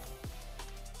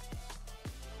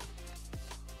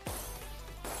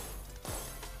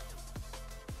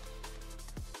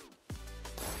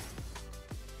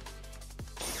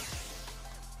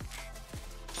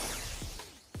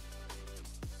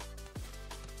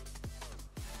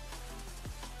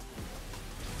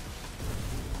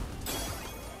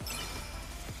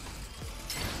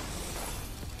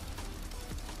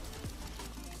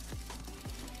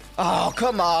 Oh,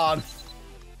 come on.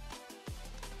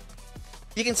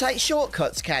 You can take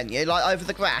shortcuts, can you? Like over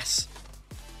the grass?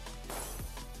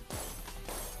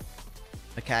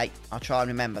 Okay, I'll try and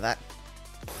remember that.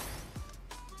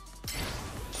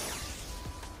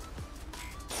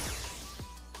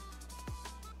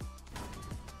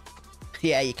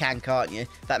 Yeah, you can, can't you?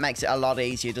 That makes it a lot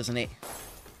easier, doesn't it?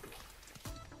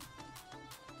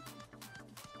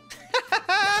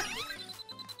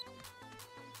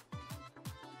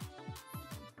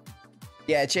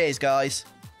 Yeah, cheers, guys.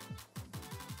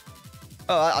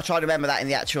 Alright, I'll try to remember that in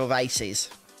the actual races.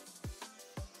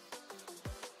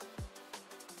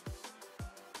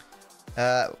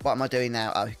 What am I doing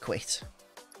now? Oh, quit.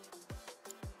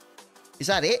 Is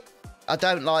that it? I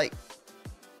don't, like...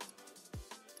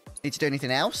 need to do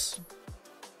anything else?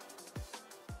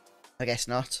 I guess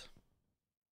not.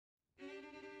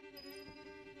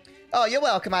 Oh, you're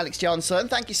welcome, Alex Johnson.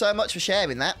 Thank you so much for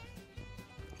sharing that.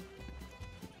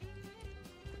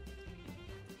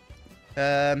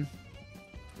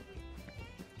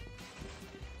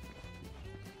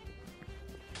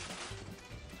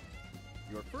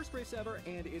 Your first race ever,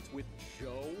 and it's with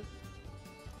Joe.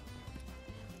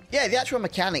 Yeah, the actual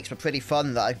mechanics were pretty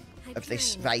fun, though, of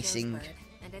this racing.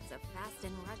 And it's a fast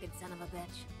and rugged son of a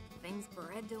bitch. Things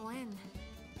bred to win.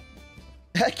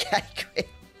 Okay, great.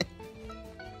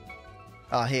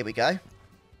 Oh, here we go.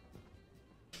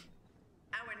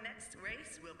 Our next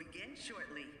race will begin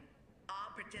shortly.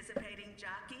 All participating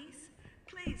jockeys,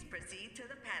 please proceed to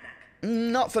the paddock.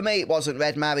 Not for me, it wasn't,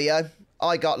 Red Mario.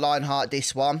 I got Lionheart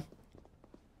this one.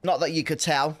 Not that you could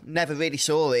tell. Never really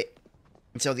saw it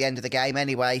until the end of the game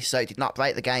anyway, so it did not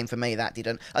break the game for me, that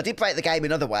didn't. I did break the game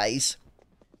in other ways,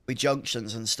 with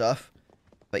junctions and stuff.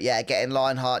 But yeah, getting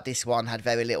Lionheart this one had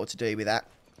very little to do with that.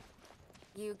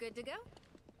 You good to go?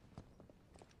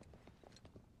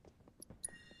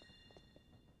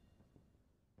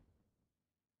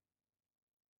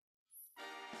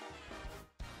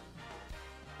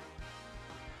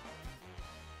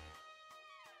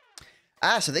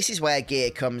 Ah, so this is where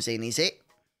gear comes in, is it?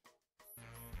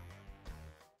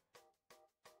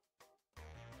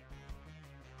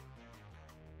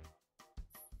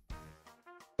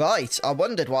 Right, I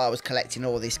wondered why I was collecting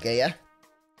all this gear.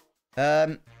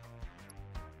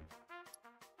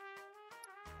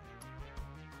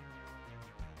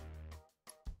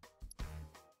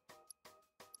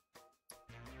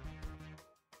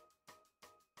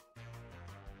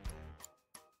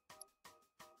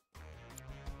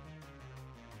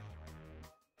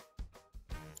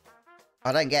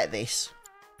 I don't get this.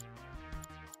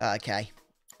 Okay.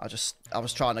 I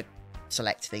was trying to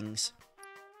select things.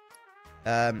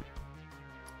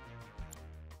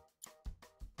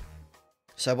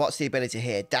 So what's the ability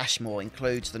here? Dash more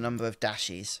includes the number of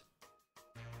dashes.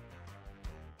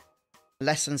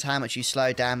 Lessens how much you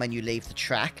slow down when you leave the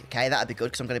track. Okay, that'd be good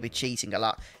because I'm going to be cheating a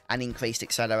lot. And increased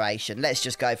acceleration. Let's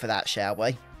just go for that, shall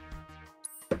we?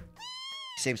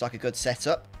 Seems like a good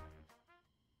setup.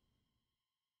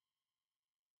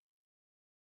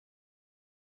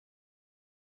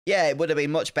 Yeah, it would have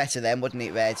been much better then, wouldn't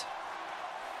it, Red?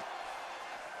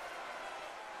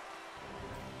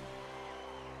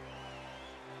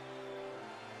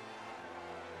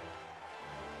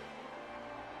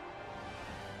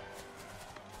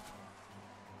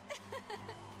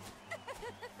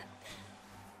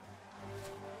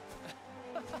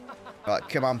 Right,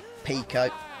 come on, Pico.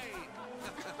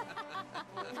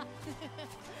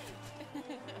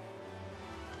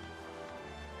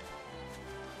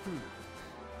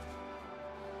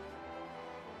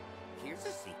 Here's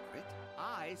a secret.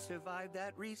 I survived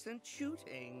that recent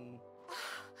shooting.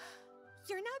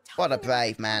 You're not What a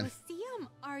brave man. Coliseum,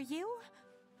 are you?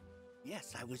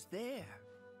 Yes, I was there.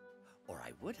 Or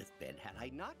I would have been had I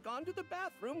not gone to the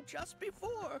bathroom just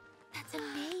before. That's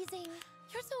amazing.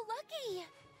 You're so lucky.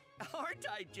 Aren't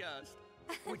I just?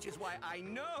 Which is why I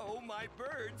know my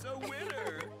bird's a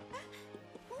winner.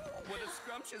 Ooh, what a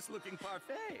scrumptious looking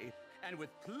parfait. And with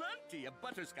plenty of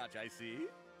butterscotch, I see.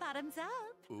 Bottoms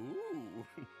up. Ooh.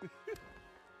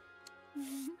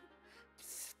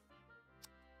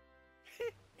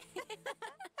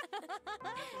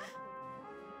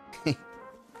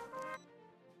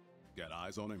 Got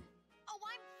eyes on him? Oh,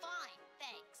 I'm fine,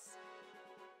 thanks.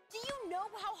 Do you know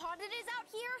how hot it is out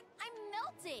here? I'm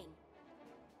melting.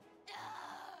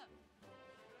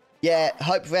 Yeah,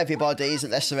 hope for everybody,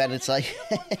 isn't there, Serenity?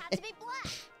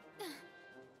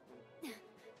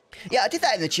 Yeah, I did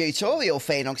that in the tutorial,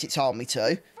 Phoenix, it told me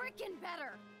to.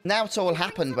 Now it all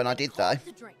happened when I did, though.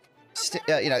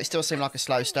 You know, it still seemed like a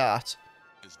slow start.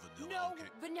 No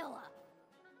vanilla.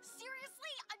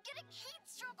 Seriously, I'm getting heat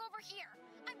stroke over here.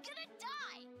 I'm gonna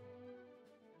die.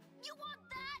 You want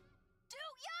that? Do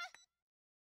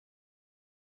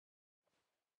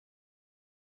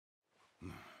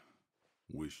ya?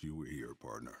 Wish you were here,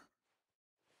 partner.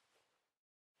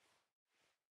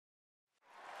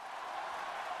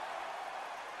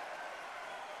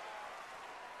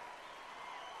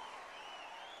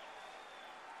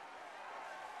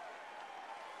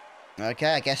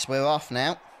 Okay, I guess we're off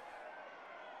now.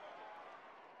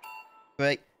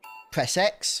 Right, press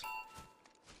X.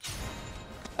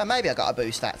 Oh, maybe I got a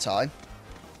boost that time.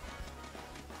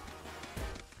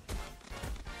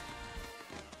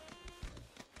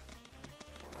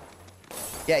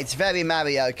 Yeah, it's very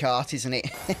Mario Kart, isn't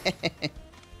it?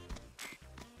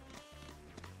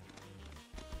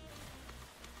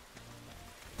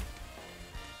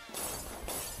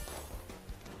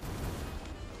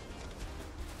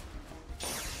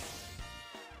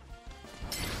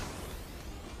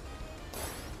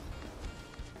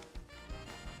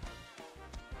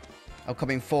 I'm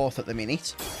coming fourth at the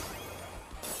minute.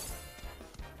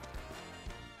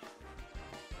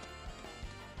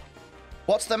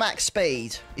 What's the max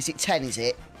speed? Is it 10, is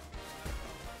it?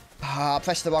 Oh, I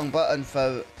pressed the wrong button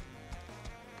for...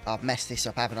 I've messed this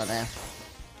up, haven't I, now?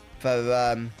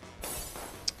 For,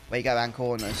 where you go around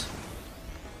corners.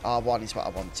 R1 is what I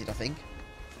wanted, I think.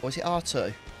 Or is it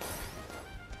R2?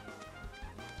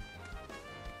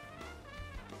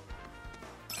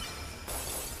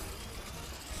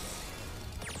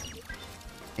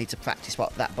 Need to practice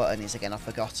what that button is again. I've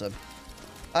forgotten.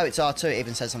 Oh, it's R2. It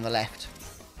even says on the left.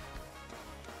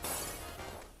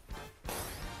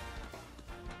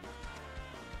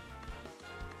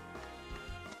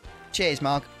 Cheers,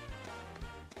 Mark.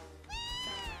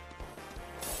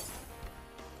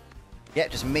 Yep,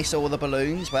 just miss all the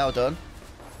balloons. Well done.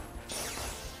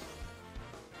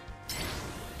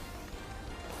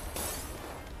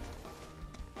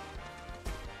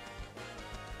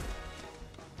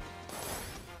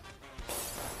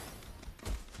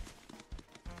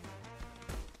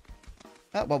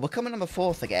 Oh, well, we're coming on the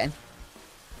 4th again.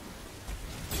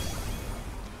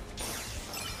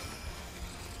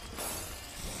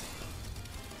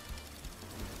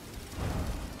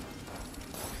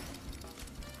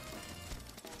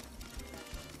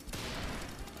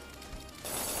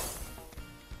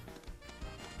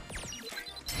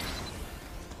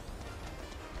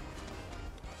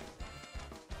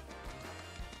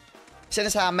 Seeing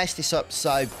as how I messed this up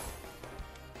so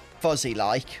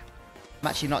fuzzy-like, I'm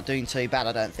actually not doing too bad,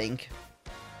 I don't think.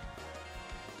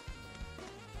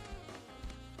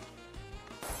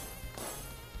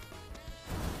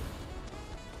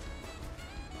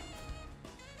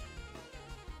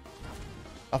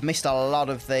 I've missed a lot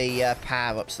of the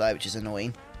power-ups though, which is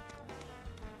annoying.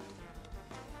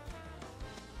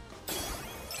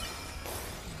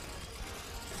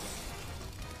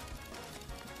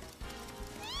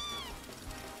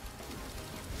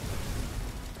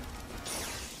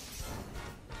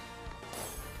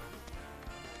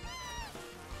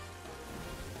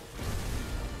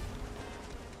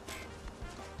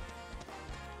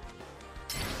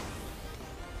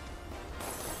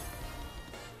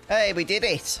 Hey, we did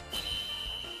it.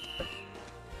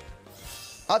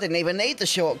 I didn't even need the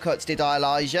shortcuts, did I,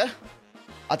 Elijah?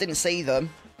 I didn't see them.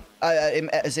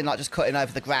 As in, like, just cutting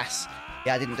over the grass.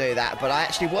 Yeah, I didn't do that, but I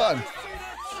actually won.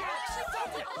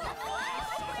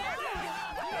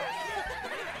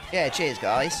 Yeah, cheers,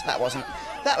 guys. That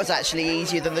was actually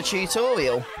easier than the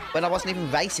tutorial, when I wasn't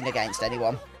even racing against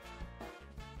anyone.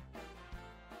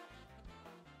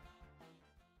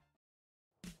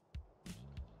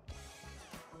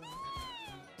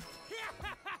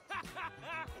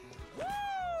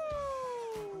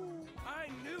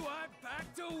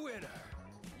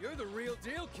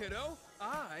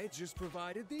 I just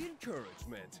provided the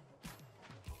encouragement.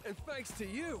 And thanks to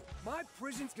you, my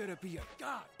prison's gonna be a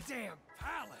goddamn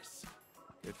palace.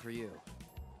 Good for you.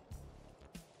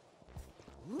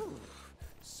 Ooh,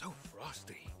 so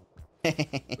frosty.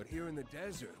 But here in the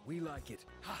desert, we like it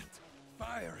hot,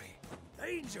 fiery,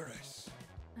 dangerous.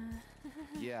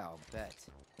 Yeah, I'll bet.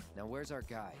 Now where's our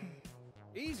guy?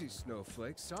 Easy,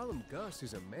 Snowflake. Solemn Gus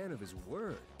is a man of his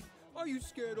word. Are you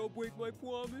scared I'll break my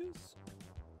promise?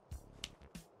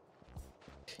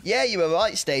 Yeah, you were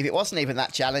right, Steve. It wasn't even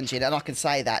that challenging, and I can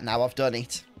say that now. I've done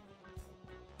it.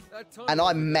 And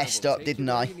I messed up, didn't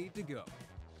I?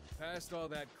 Past all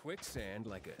that quicksand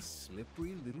like a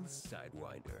slippery little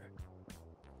sidewinder.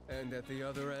 And at the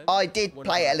other end, I did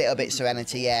play it a little bit,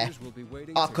 Serenity, yeah.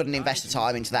 I couldn't invest the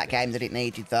time into that game that it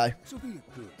needed, though. So be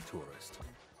a good tourist.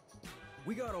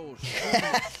 We got old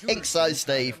I think so,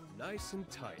 Steve. Nice and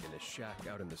tight in a shack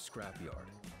out in the scrapyard.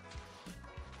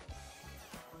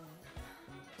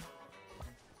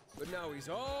 But now he's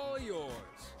all yours.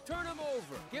 Turn him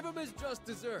over. Give him his just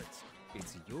desserts.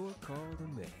 It's your call to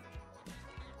make.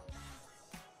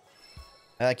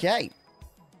 Okay.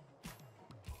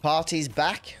 Party's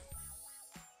back.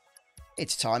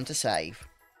 It's time to save.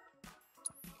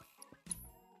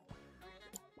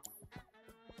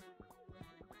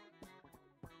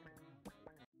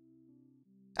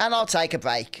 And I'll take a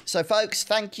break. So, folks,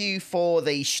 thank you for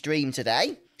the stream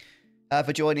today.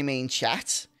 For joining me in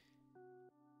chat.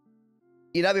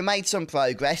 You know, we made some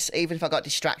progress, even if I got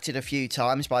distracted a few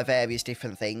times by various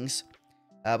different things.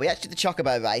 We actually did the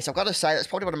Chocobo race. I've got to say, that's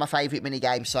probably one of my favourite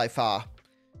mini-games so far.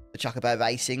 The Chocobo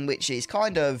racing, which is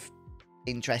kind of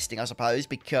interesting, I suppose,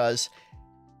 because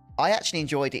I actually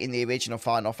enjoyed it in the original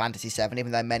Final Fantasy VII,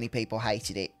 even though many people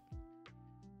hated it.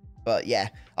 But yeah,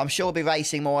 I'm sure we'll be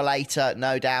racing more later.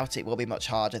 No doubt it will be much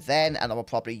harder then, and I will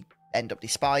probably end up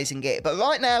despising it. But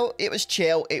right now, it was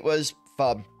chill. It was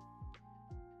fun.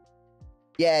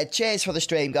 Yeah, cheers for the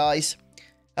stream, guys.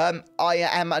 I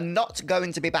am not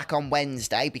going to be back on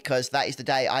Wednesday because that is the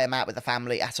day I am out with the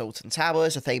family at Alton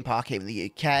Towers, a theme park here in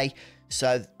the UK.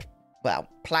 So, well,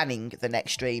 planning the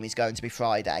next stream is going to be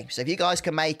Friday. So if you guys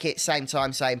can make it, same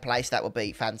time, same place, that would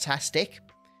be fantastic.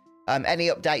 Any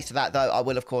updates to that, though, I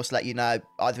will, of course, let you know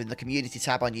either in the community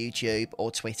tab on YouTube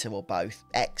or Twitter or both.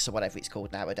 X or whatever it's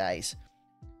called nowadays.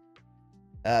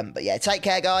 But yeah, take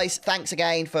care, guys. Thanks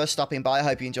again for stopping by. I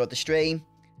hope you enjoyed the stream.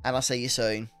 And I'll see you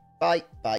soon. Bye. Bye.